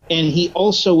sense. And he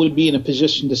also would be in a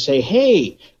position to say,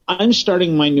 hey, I'm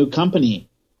starting my new company.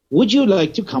 Would you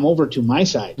like to come over to my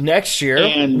side? Next year,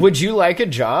 And- would you like a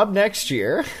job next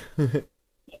year?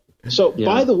 So,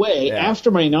 by the way,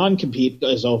 after my non-compete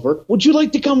is over, would you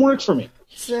like to come work for me?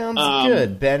 Sounds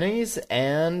good. Bennies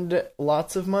and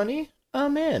lots of money.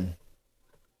 I'm in.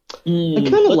 I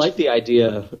kind of like the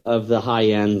idea of the high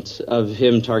end, of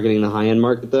him targeting the high end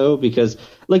market, though, because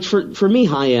like for me,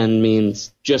 high end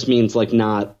means like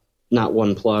not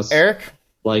OnePlus.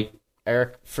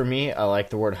 Eric, for me, I like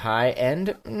the word high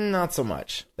end. Not so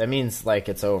much. That means like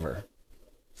it's over.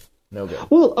 No good.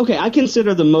 Well, okay, I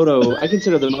consider the Moto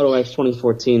X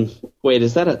 2014.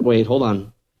 Wait, hold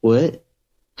on. What?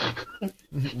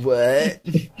 What?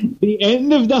 The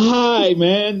end of the high,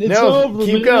 man. It's No, over.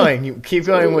 keep man. going. You keep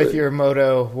going with your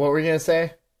Moto. What were you gonna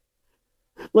say?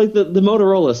 Like the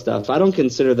Motorola stuff, I don't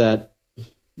consider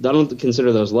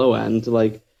those low end.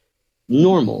 Like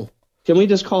normal. Can we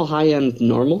just call high end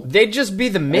normal? They'd just be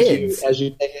the mids. As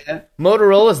you take it out?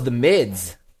 Motorola's the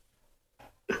mids.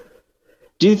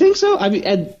 Do you think so? I mean,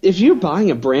 Ed, if you're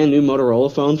buying a brand new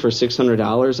Motorola phone for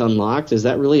 $600 unlocked, is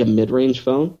that really a mid-range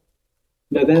phone?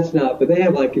 No, that's not. But they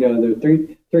have they're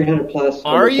 300 plus.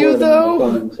 Are you though?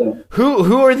 Phone, so.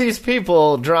 Who are these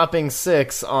people dropping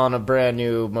 $6 on a brand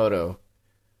new Moto?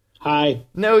 High.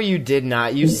 No, you did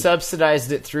not. You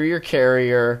subsidized it through your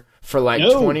carrier for like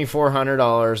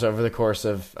 $2,400 over the course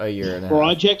of a year and a half.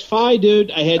 Project Fi, dude.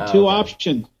 I had two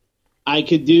options. I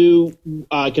could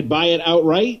buy it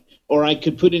outright, or I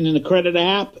could put it in a credit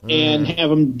app and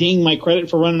have them ding my credit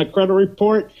for running a credit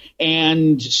report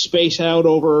and space out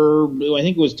over, I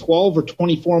think it was 12 or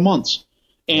 24 months.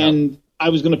 And I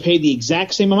was going to pay the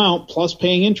exact same amount plus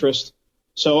paying interest.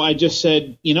 So I just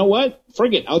said, you know what?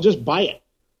 Frig it. I'll just buy it.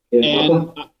 Yeah,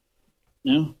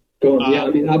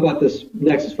 I bought this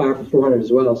Nexus 5 for $400 as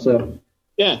well. So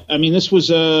yeah, I mean, this was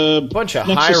a bunch of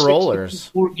Nexus high rollers.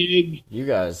 4 gig. You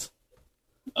guys.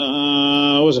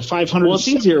 Was it 500? Well, it's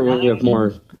easier when you have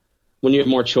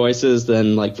more choices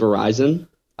than like Verizon.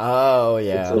 Oh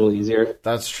yeah, it's a little easier.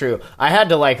 That's true. I had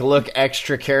to look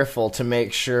extra careful to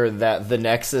make sure that the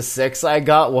Nexus 6 I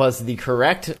got was the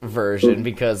correct version,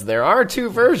 because there are two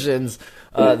versions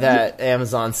that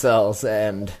Amazon sells,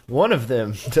 and one of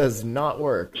them does not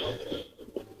work.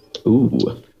 Ooh.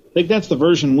 I think that's the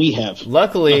version we have.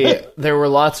 Luckily, there were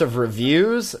lots of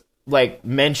reviews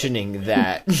mentioning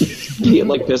that. You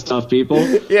get pissed off people?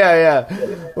 Yeah.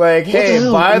 Hey,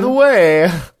 hell, by man? the way,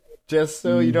 just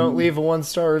so you don't leave a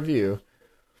 1-star review.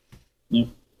 Yeah.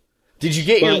 Did you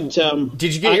get your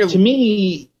to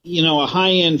me, a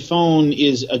high-end phone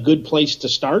is a good place to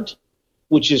start,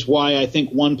 which is why I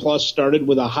think OnePlus started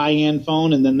with a high-end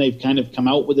phone, and then they've kind of come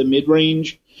out with a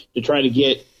mid-range to try to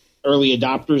get early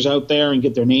adopters out there and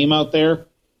get their name out there.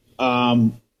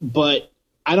 But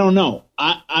I don't know.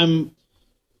 I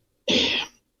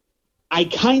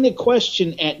kind of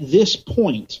question at this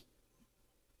point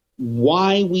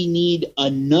why we need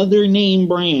another name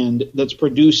brand that's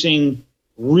producing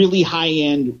really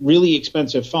high-end, really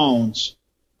expensive phones,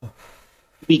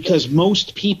 because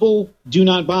most people do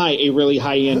not buy a really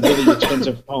high-end, really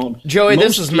expensive phone. Joey, Most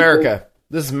this is people- America.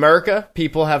 This is America.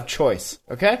 People have choice,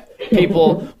 okay?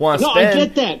 People want to No, I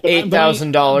spend get that, but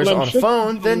 $8,000 but I'm on a sure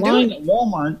phone, then do online it. at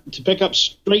Walmart to pick up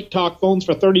straight talk phones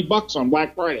for $30 on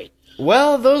Black Friday.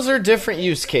 Well, those are different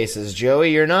use cases,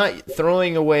 Joey. You're not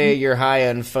throwing away your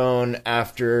high-end phone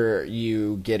after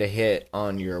you get a hit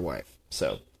on your wife.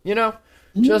 So,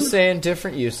 just saying,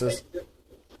 different uses.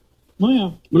 Well,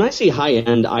 yeah. When I see high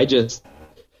end, I think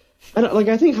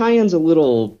high end's a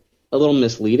little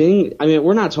misleading. I mean,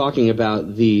 we're not talking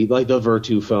about the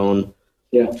Vertu phone.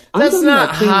 yeah, That's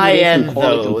not high-end,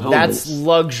 though. Components. That's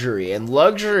luxury. And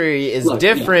luxury is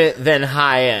different than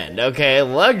high-end, okay?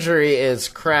 Luxury is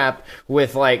crap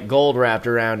with, gold wrapped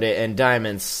around it and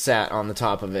diamonds sat on the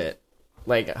top of it.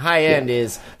 High-end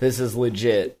this is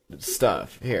legit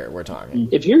stuff. Here, we're talking.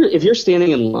 If you're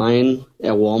standing in line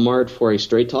at Walmart for a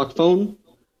Straight Talk phone,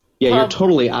 you're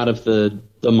totally out of the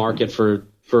market for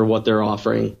what they're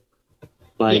offering.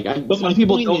 But some my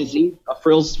people point don't is- need a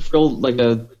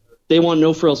they want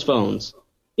no frills phones.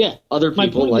 Yeah. Other My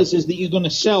people point is that you're going to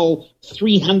sell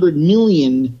 300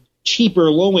 million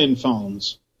cheaper low-end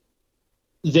phones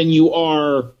than you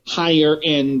are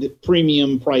higher-end,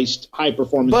 premium-priced,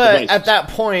 high-performance But devices. at that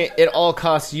point, it all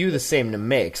costs you the same to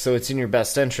make, so it's in your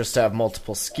best interest to have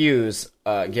multiple SKUs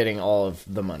getting all of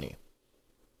the money.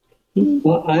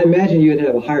 well, I imagine you would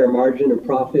have a higher margin of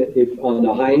profit if on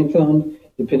a high-end phone,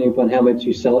 depending upon how much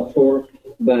you sell it for.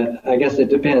 But I guess it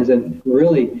depends. And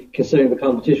really, considering the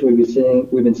competition we've been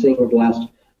seeing over the last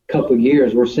couple of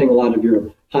years, we're seeing a lot of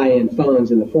your high-end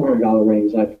phones in the $400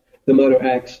 range, like the Moto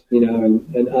X,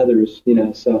 and others,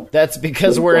 So That's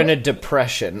because we're in a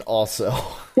depression, also.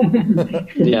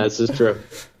 Yeah, this is true.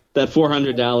 That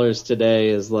 $400 today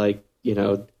is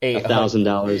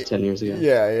 $1,000 10 years ago.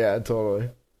 Yeah, totally.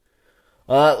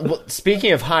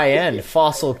 Speaking of high-end,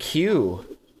 Fossil Q.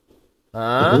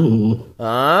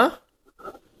 Huh?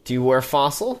 Do you wear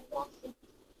Fossil?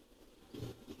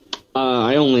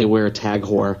 I only wear Tag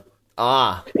Whore.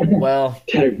 Well,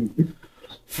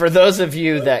 for those of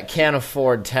you that can't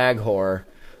afford Tag Whore,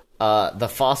 the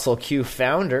Fossil Q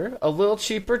Founder, a little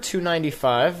cheaper,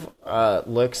 $295,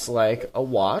 looks like a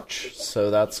watch, so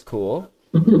that's cool.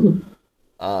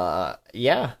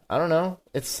 Yeah, I don't know.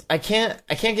 I can't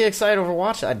get excited over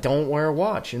watch. I don't wear a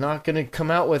watch. You're not gonna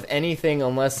come out with anything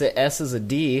unless it S's a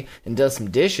D and does some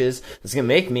dishes that's gonna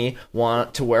make me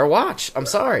want to wear a watch. I'm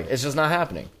sorry, it's just not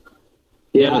happening.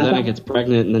 Yeah, and then it gets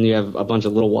pregnant, and then you have a bunch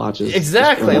of little watches.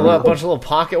 Exactly, a bunch of little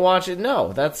pocket watches.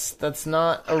 No, that's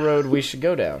not a road we should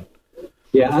go down.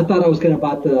 Yeah, I thought I was going to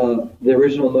buy the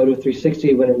original Moto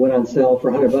 360 when it went on sale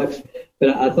for $100, but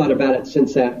I thought about it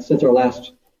since our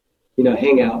last,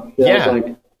 hangout. Yeah. I was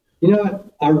like, you know what?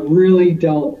 I really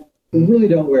don't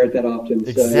wear it that often. So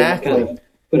Exactly. I kind of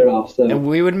put it off. So And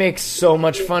we would make so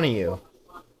much fun of you.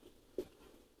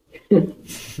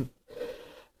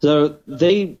 So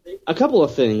a couple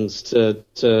of things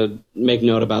to make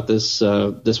note about this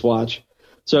watch.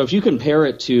 So if you compare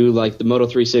it to like the Moto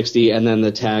 360 and then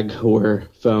the Tag Heuer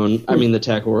the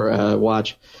Tag Heuer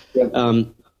watch, yeah.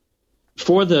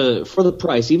 For the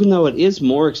price, even though it is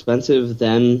more expensive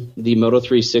than the Moto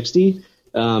 360,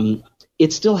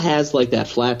 it still has like that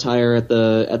flat tire at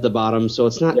the bottom, so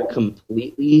it's not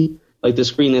completely like the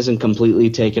screen isn't completely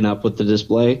taken up with the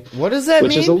display. What does that mean?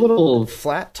 Which is a little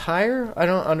flat tire? I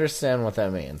don't understand what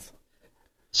that means.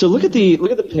 So look at the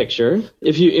picture,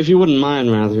 if you wouldn't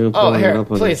mind, rather. Oh, here, it up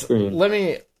on please. the screen.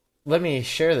 Let me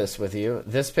share this with you.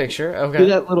 This picture, okay. See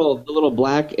that the little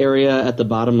black area at the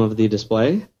bottom of the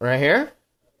display? Right here?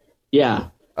 Yeah.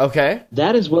 Okay.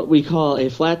 That is what we call a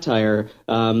flat tire,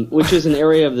 which is an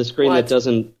area of the screen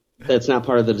that's not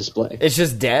part of the display. It's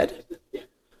just dead?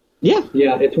 Yeah.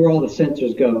 Yeah, it's where all the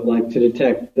sensors go, like to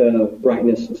detect the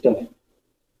brightness and stuff.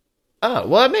 Oh,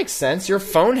 well, it makes sense. Your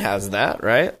phone has that,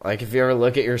 right? Like, if you ever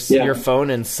look at your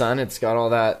phone in sun, it's got all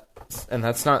that, and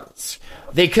that's not...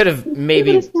 They could have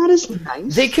maybe... But it's not as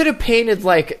nice. They could have painted,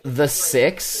 like, the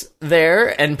 6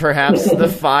 there, and perhaps the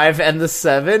 5 and the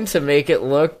 7 to make it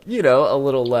look, a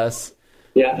little less...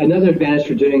 Yeah, another advantage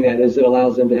for doing that is it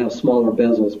allows them to have smaller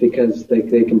bezels because they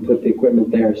can put the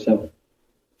equipment there, so...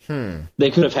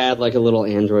 They could have had like a little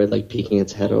Android like peeking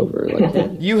its head over like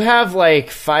that. You have like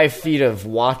 5 feet of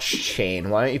watch chain.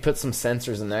 Why don't you put some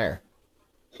sensors in there?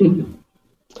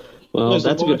 Well,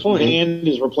 that's a good point. Band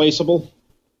is replaceable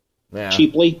Yeah.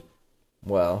 cheaply.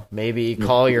 Well, maybe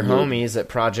call your homies at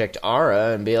Project Ara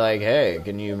and be like, "Hey,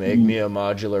 can you make me a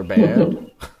modular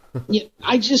band?" Yeah,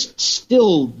 I just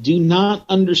still do not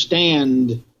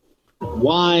understand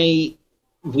why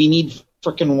we need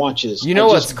frickin' watches. You know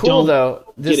I what's just cool don't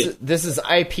though? get it. This is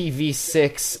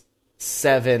IPv6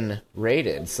 7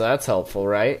 rated, so that's helpful,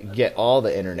 right? Get all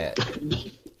the internet.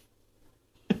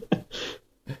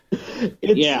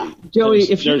 Yeah, Joey,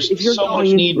 there's if you're so going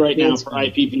much need into right now advanced- for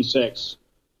IPv6.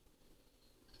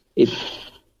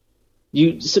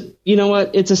 You know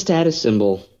what? It's a status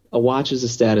symbol. A watch is a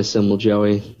status symbol,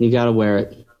 Joey. You gotta wear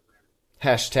it.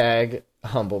 Hashtag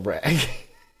humble brag.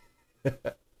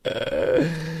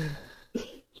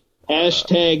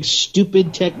 Hashtag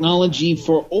stupid technology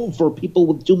for people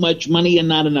with too much money and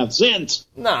not enough sense.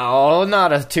 No,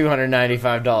 not a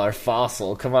 $295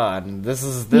 fossil. Come on, this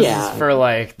is for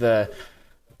like the.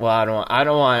 Well, I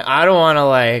don't want to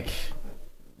like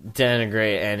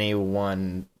denigrate any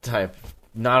one type.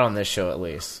 Not on this show, at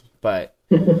least. But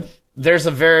there's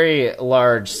a very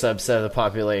large subset of the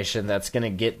population that's gonna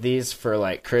get these for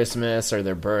like Christmas or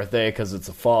their birthday because it's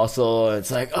a fossil. And it's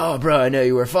like, oh, bro, I know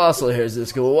you wear fossil. Here's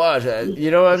this cool watch.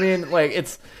 You know what I mean? Like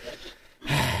it's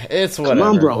whatever. Come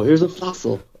on, bro. Here's a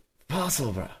fossil.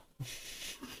 Fossil, bro.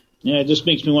 Yeah, it just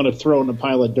makes me want to throw in a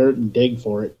pile of dirt and dig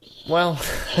for it. Well,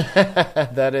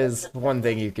 that is one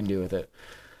thing you can do with it.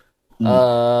 I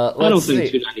don't Let's think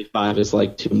see. $295 is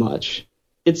like too much.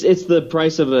 It's the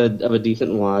price of a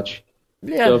decent watch.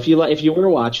 Yeah, So if you wear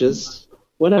watches,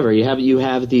 whatever you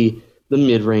have the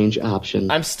mid range option.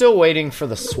 I'm still waiting for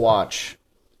the Swatch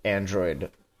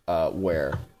Android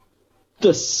wear.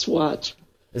 The Swatch.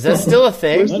 Is that still a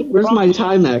thing? Where's my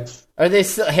Timex? Are they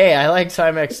still? Hey, I like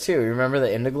Timex too. You remember the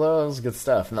Indiglo? That was good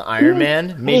stuff. And the Iron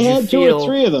Man I made you had 2 feel or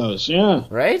 3 of those, yeah.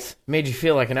 right. Made you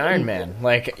feel like an Iron Man.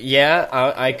 Like, yeah,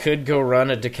 I could go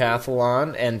run a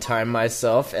decathlon and time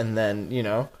myself, and then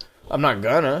I'm not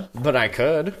gonna, but I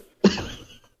could.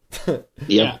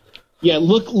 Yeah. Yeah,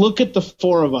 look at the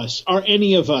 4 of us. Are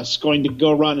any of us going to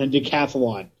go run a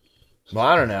decathlon? Well,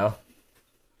 I don't know.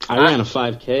 I ran a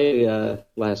 5K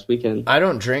last weekend. I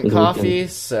don't drink coffee,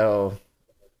 so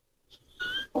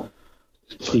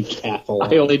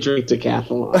Decathlon. I only drink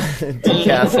decathlon.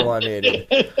 decathlon.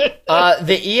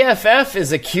 The EFF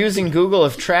is accusing Google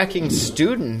of tracking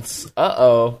students.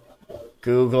 Uh-oh.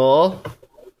 Google.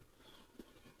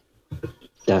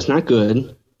 That's not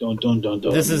good.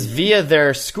 This is via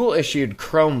their school-issued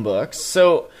Chromebooks.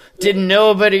 So, did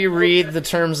nobody read the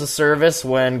terms of service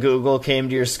when Google came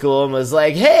to your school and was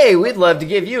like, hey, we'd love to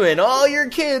give you and all your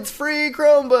kids free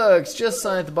Chromebooks? Just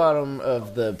sign at the bottom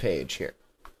of the page here.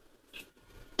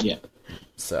 Yeah.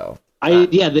 So.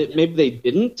 Maybe they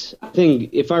didn't. I think,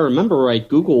 if I remember right,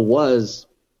 Google was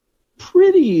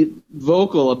pretty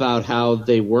vocal about how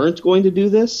they weren't going to do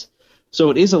this. So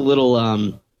it is a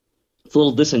little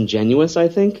disingenuous, I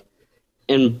think.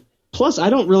 And plus,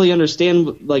 I don't really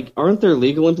understand, like, aren't there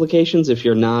legal implications if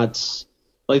you're not,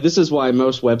 like, this is why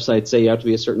most websites say you have to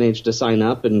be a certain age to sign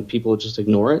up and people just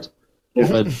ignore it.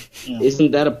 But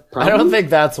isn't that a problem? I don't think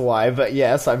that's why, but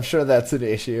yes, I'm sure that's an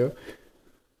issue.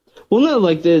 Well, no,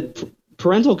 like, the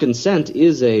parental consent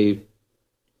is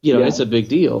it's a big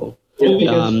deal.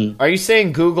 Are you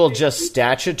saying Google just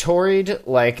statutoried,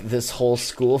 like, this whole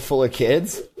school full of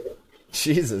kids?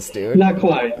 Jesus, dude. Not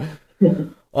quite.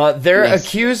 They're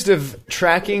accused of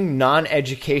tracking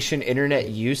non-education internet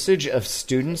usage of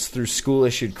students through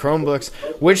school-issued Chromebooks,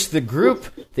 which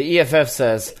the EFF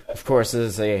says, of course,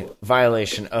 is a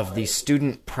violation of the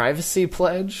Student Privacy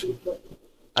Pledge.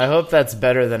 I hope that's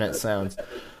better than it sounds.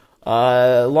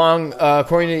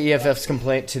 According to the EFF's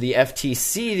complaint to the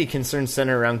FTC, the concerns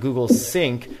center around Google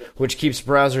Sync, which keeps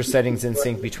browser settings in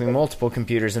sync between multiple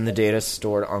computers and the data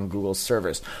stored on Google's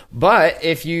servers. But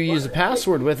if you use a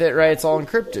password with it, right, it's all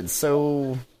encrypted.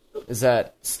 So is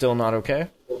that still not okay?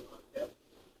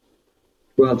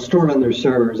 Well, it's stored on their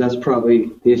servers. That's probably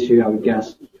the issue, I would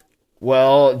guess.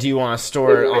 Well, do you want to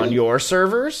store it on your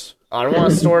servers? I don't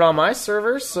want to store it on my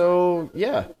servers, so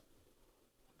yeah.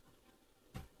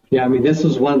 Yeah, I mean, this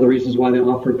is one of the reasons why they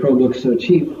offer Chromebooks so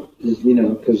cheap, is,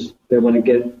 because they want to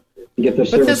get their services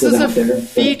out there. But this is a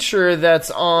feature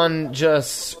that's on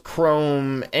just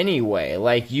Chrome anyway.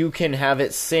 Like, you can have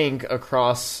it sync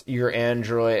across your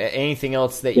Android, anything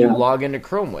else that you log into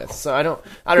Chrome with. So I don't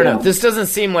know. This doesn't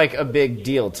seem like a big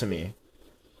deal to me.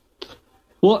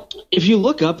 Well, if you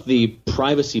look up the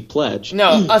privacy pledge...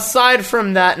 No, aside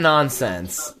from that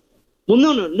nonsense... Well,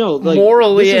 no. Like,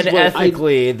 morally and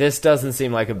ethically, this doesn't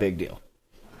seem like a big deal.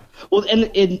 Well,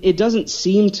 and it doesn't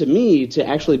seem to me to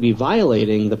actually be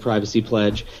violating the privacy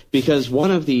pledge, because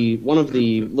one of the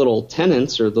little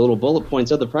tenets or the little bullet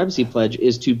points of the privacy pledge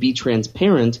is to be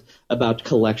transparent about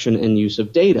collection and use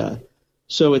of data.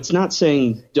 So it's not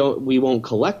saying we won't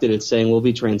collect it. It's saying we'll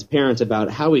be transparent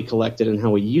about how we collect it and how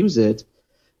we use it.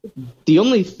 The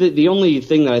only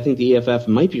thing that I think the EFF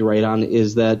might be right on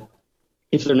is that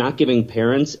if they're not giving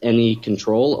parents any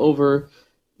control over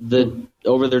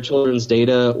their children's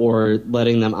data or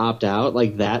letting them opt out,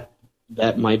 like that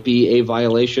might be a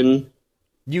violation.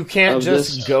 You can't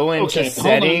just go into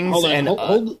settings and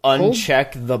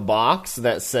uncheck the box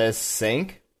that says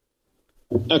sync.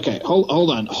 Okay, hold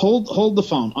on. Hold the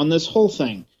phone on this whole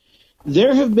thing.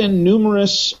 There have been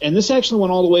numerous, and this actually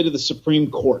went all the way to the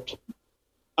Supreme Court.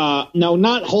 No,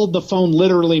 not hold the phone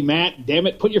literally, Matt. Damn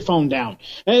it, put your phone down.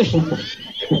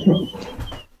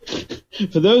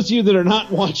 For those of you that are not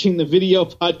watching the video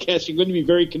podcast, you're going to be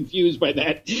very confused by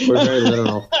that. We're very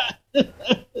literal.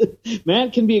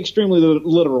 Matt can be extremely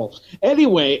literal.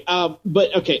 Anyway,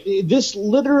 but okay, this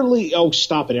literally... Oh,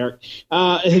 stop it, Eric.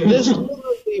 This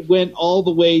literally went all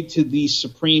the way to the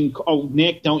Supreme... Oh,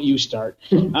 Nick, don't you start.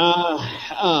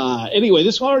 Anyway,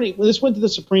 this went to the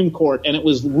Supreme Court, and it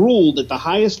was ruled at the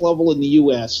highest level in the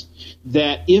U.S.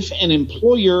 that if an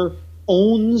employer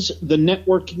owns the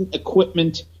networking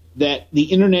equipment that the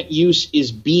internet use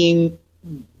is being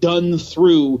done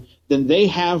through, then they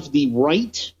have the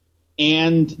right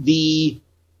and the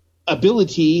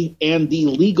ability and the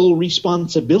legal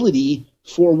responsibility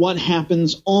for what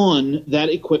happens on that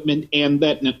equipment and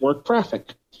that network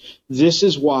traffic. This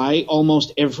is why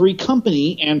almost every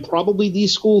company, and probably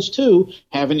these schools too,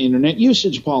 have an internet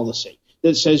usage policy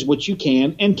that says what you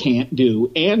can and can't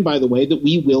do, and, by the way, that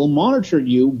we will monitor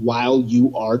you while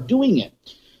you are doing it.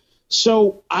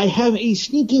 So I have a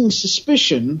sneaking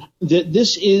suspicion that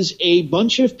this is a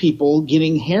bunch of people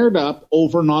getting haired up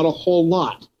over not a whole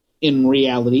lot in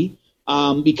reality,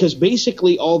 because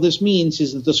basically all this means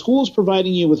is that the school is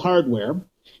providing you with hardware,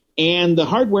 and the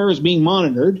hardware is being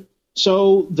monitored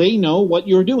so they know what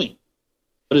you're doing.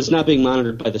 But it's not being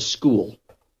monitored by the school.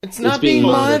 It's not being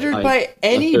monitored by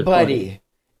anybody.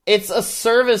 It's a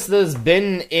service that's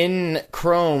been in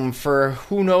Chrome for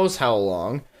who knows how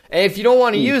long. And if you don't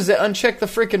want to use it, uncheck the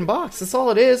freaking box. That's all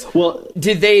it is. Well,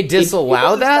 did they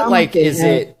disallow that? Like, is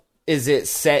it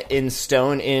set in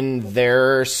stone in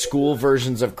their school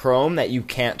versions of Chrome that you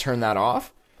can't turn that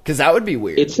off? Because that would be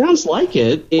weird. It sounds like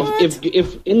it.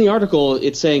 If in the article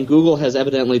it's saying Google has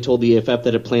evidently told the EFF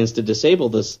that it plans to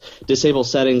disable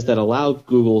settings that allow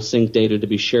Google Sync data to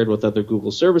be shared with other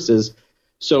Google services.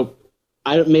 So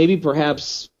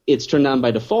perhaps it's turned on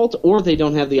by default, or they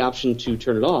don't have the option to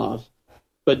turn it off.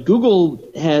 But Google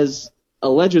has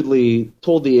allegedly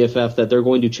told the EFF that they're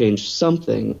going to change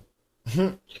something.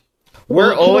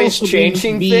 We're always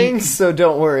changing things, so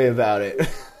don't worry about it.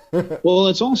 Well,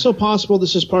 it's also possible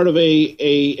this is part of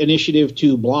a initiative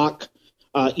to block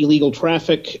illegal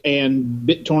traffic and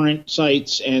BitTorrent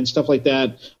sites and stuff like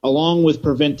that, along with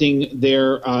preventing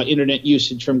their internet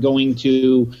usage from going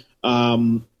to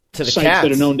the sites cats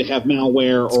that are known to have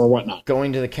malware or whatnot.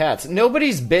 Going to the cats.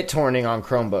 Nobody's BitTorrenting on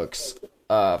Chromebooks.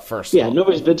 First. Yeah,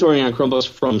 nobody's BitTorrenting on Chromebooks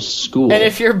from school. And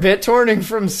if you're BitTorrenting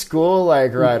from school,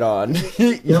 like, right on. There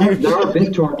are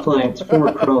BitTorrent clients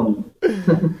for Chrome.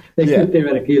 They could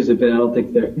theoretically use it, but I don't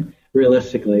think they're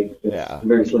realistically. It's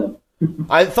very slim.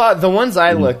 I thought the ones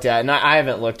I looked at, and I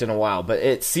haven't looked in a while, but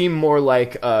it seemed more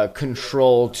like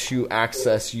control to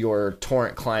access your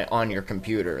torrent client on your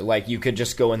computer. Like, you could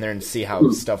just go in there and see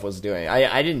how stuff was doing.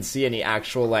 I didn't see any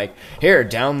actual, like, here,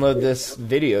 download this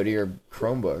video to your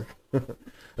Chromebook.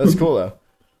 That's cool though.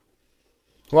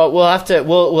 Well,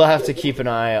 we'll have to keep an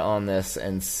eye on this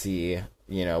and see,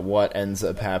 what ends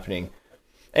up happening.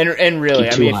 And really,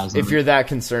 I mean, if you're that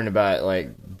concerned about it, like,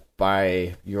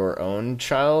 buy your own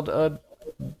child a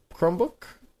Chromebook,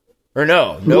 or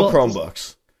no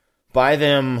Chromebooks. Buy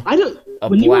them.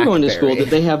 When you were going to school, did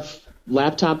they have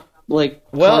laptop like?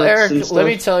 Well, Eric, let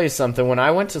me tell you something. When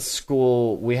I went to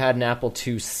school, we had an Apple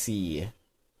IIc.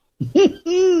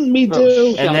 Me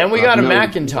too. And then we got a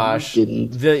Macintosh.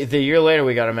 The year later,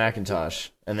 we got a Macintosh,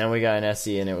 and then we got an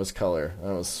SE, and it was color.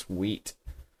 That was sweet.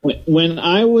 When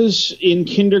I was in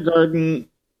kindergarten.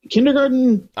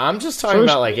 I'm just talking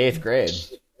about like 8th grade.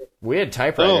 We had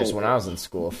typewriters when I was in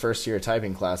school. First year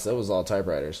typing class, that was all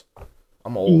typewriters.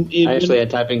 I'm old. I actually had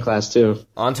typing class too.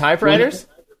 On typewriters?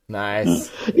 Nice.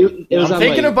 It was I'm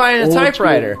thinking of buying a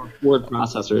typewriter. Word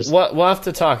processors. We'll have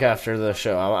to talk after the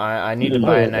show. I need to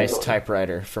buy a nice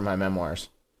typewriter for my memoirs.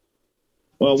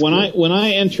 Well, when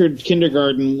I entered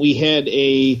kindergarten, we had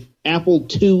a Apple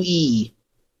IIe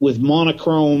with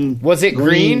monochrome. Was it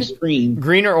green? Screen.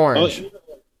 Green or orange?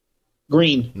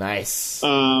 Green. Nice.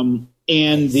 And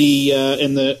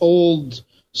the old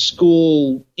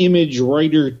school Image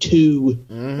Writer 2,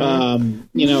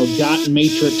 dot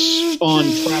matrix on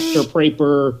tractor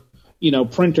paper,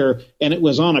 printer, and it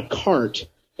was on a cart,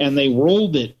 and they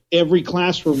rolled it. Every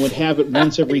classroom would have it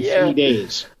once every 3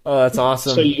 days. Oh, that's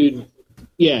awesome. So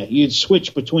you'd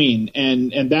switch between,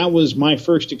 and that was my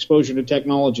first exposure to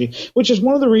technology, which is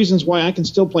one of the reasons why I can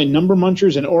still play Number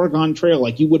Munchers and Oregon Trail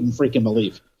like you wouldn't freaking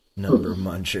believe. Number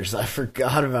Munchers. I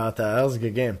forgot about that. That was a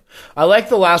good game. I like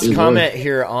the last comment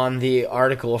here on the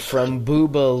article from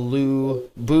Boob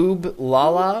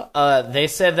Lala. They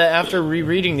said that after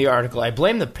rereading the article, I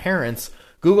blame the parents.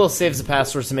 Google saves the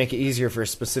passwords to make it easier for a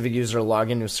specific user to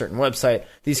log into a certain website.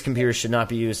 These computers should not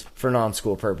be used for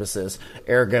non-school purposes.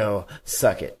 Ergo,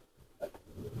 suck it.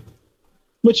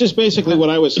 Which is basically what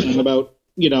I was saying about,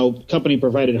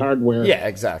 company-provided hardware. Yeah,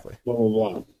 exactly. Blah,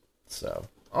 blah, blah. So,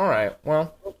 all right.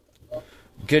 Well,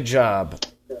 good job,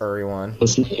 everyone.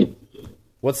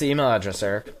 What's the email address,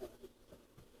 Eric?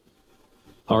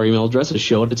 Our email address is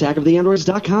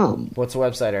show@attackoftheandroids.com. What's the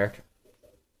website, Eric?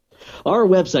 Our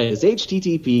website is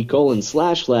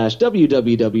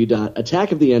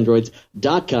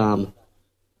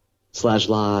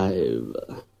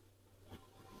http://www.attackoftheandroids.com/live.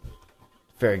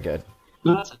 Very good.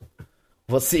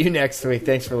 We'll see you next week.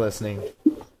 Thanks for listening.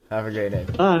 Have a great day.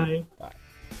 Bye. Bye.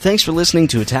 Thanks for listening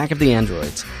to Attack of the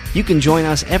Androids. You can join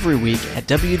us every week at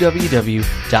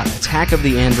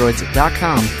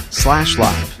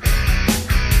www.attackoftheandroids.com/live.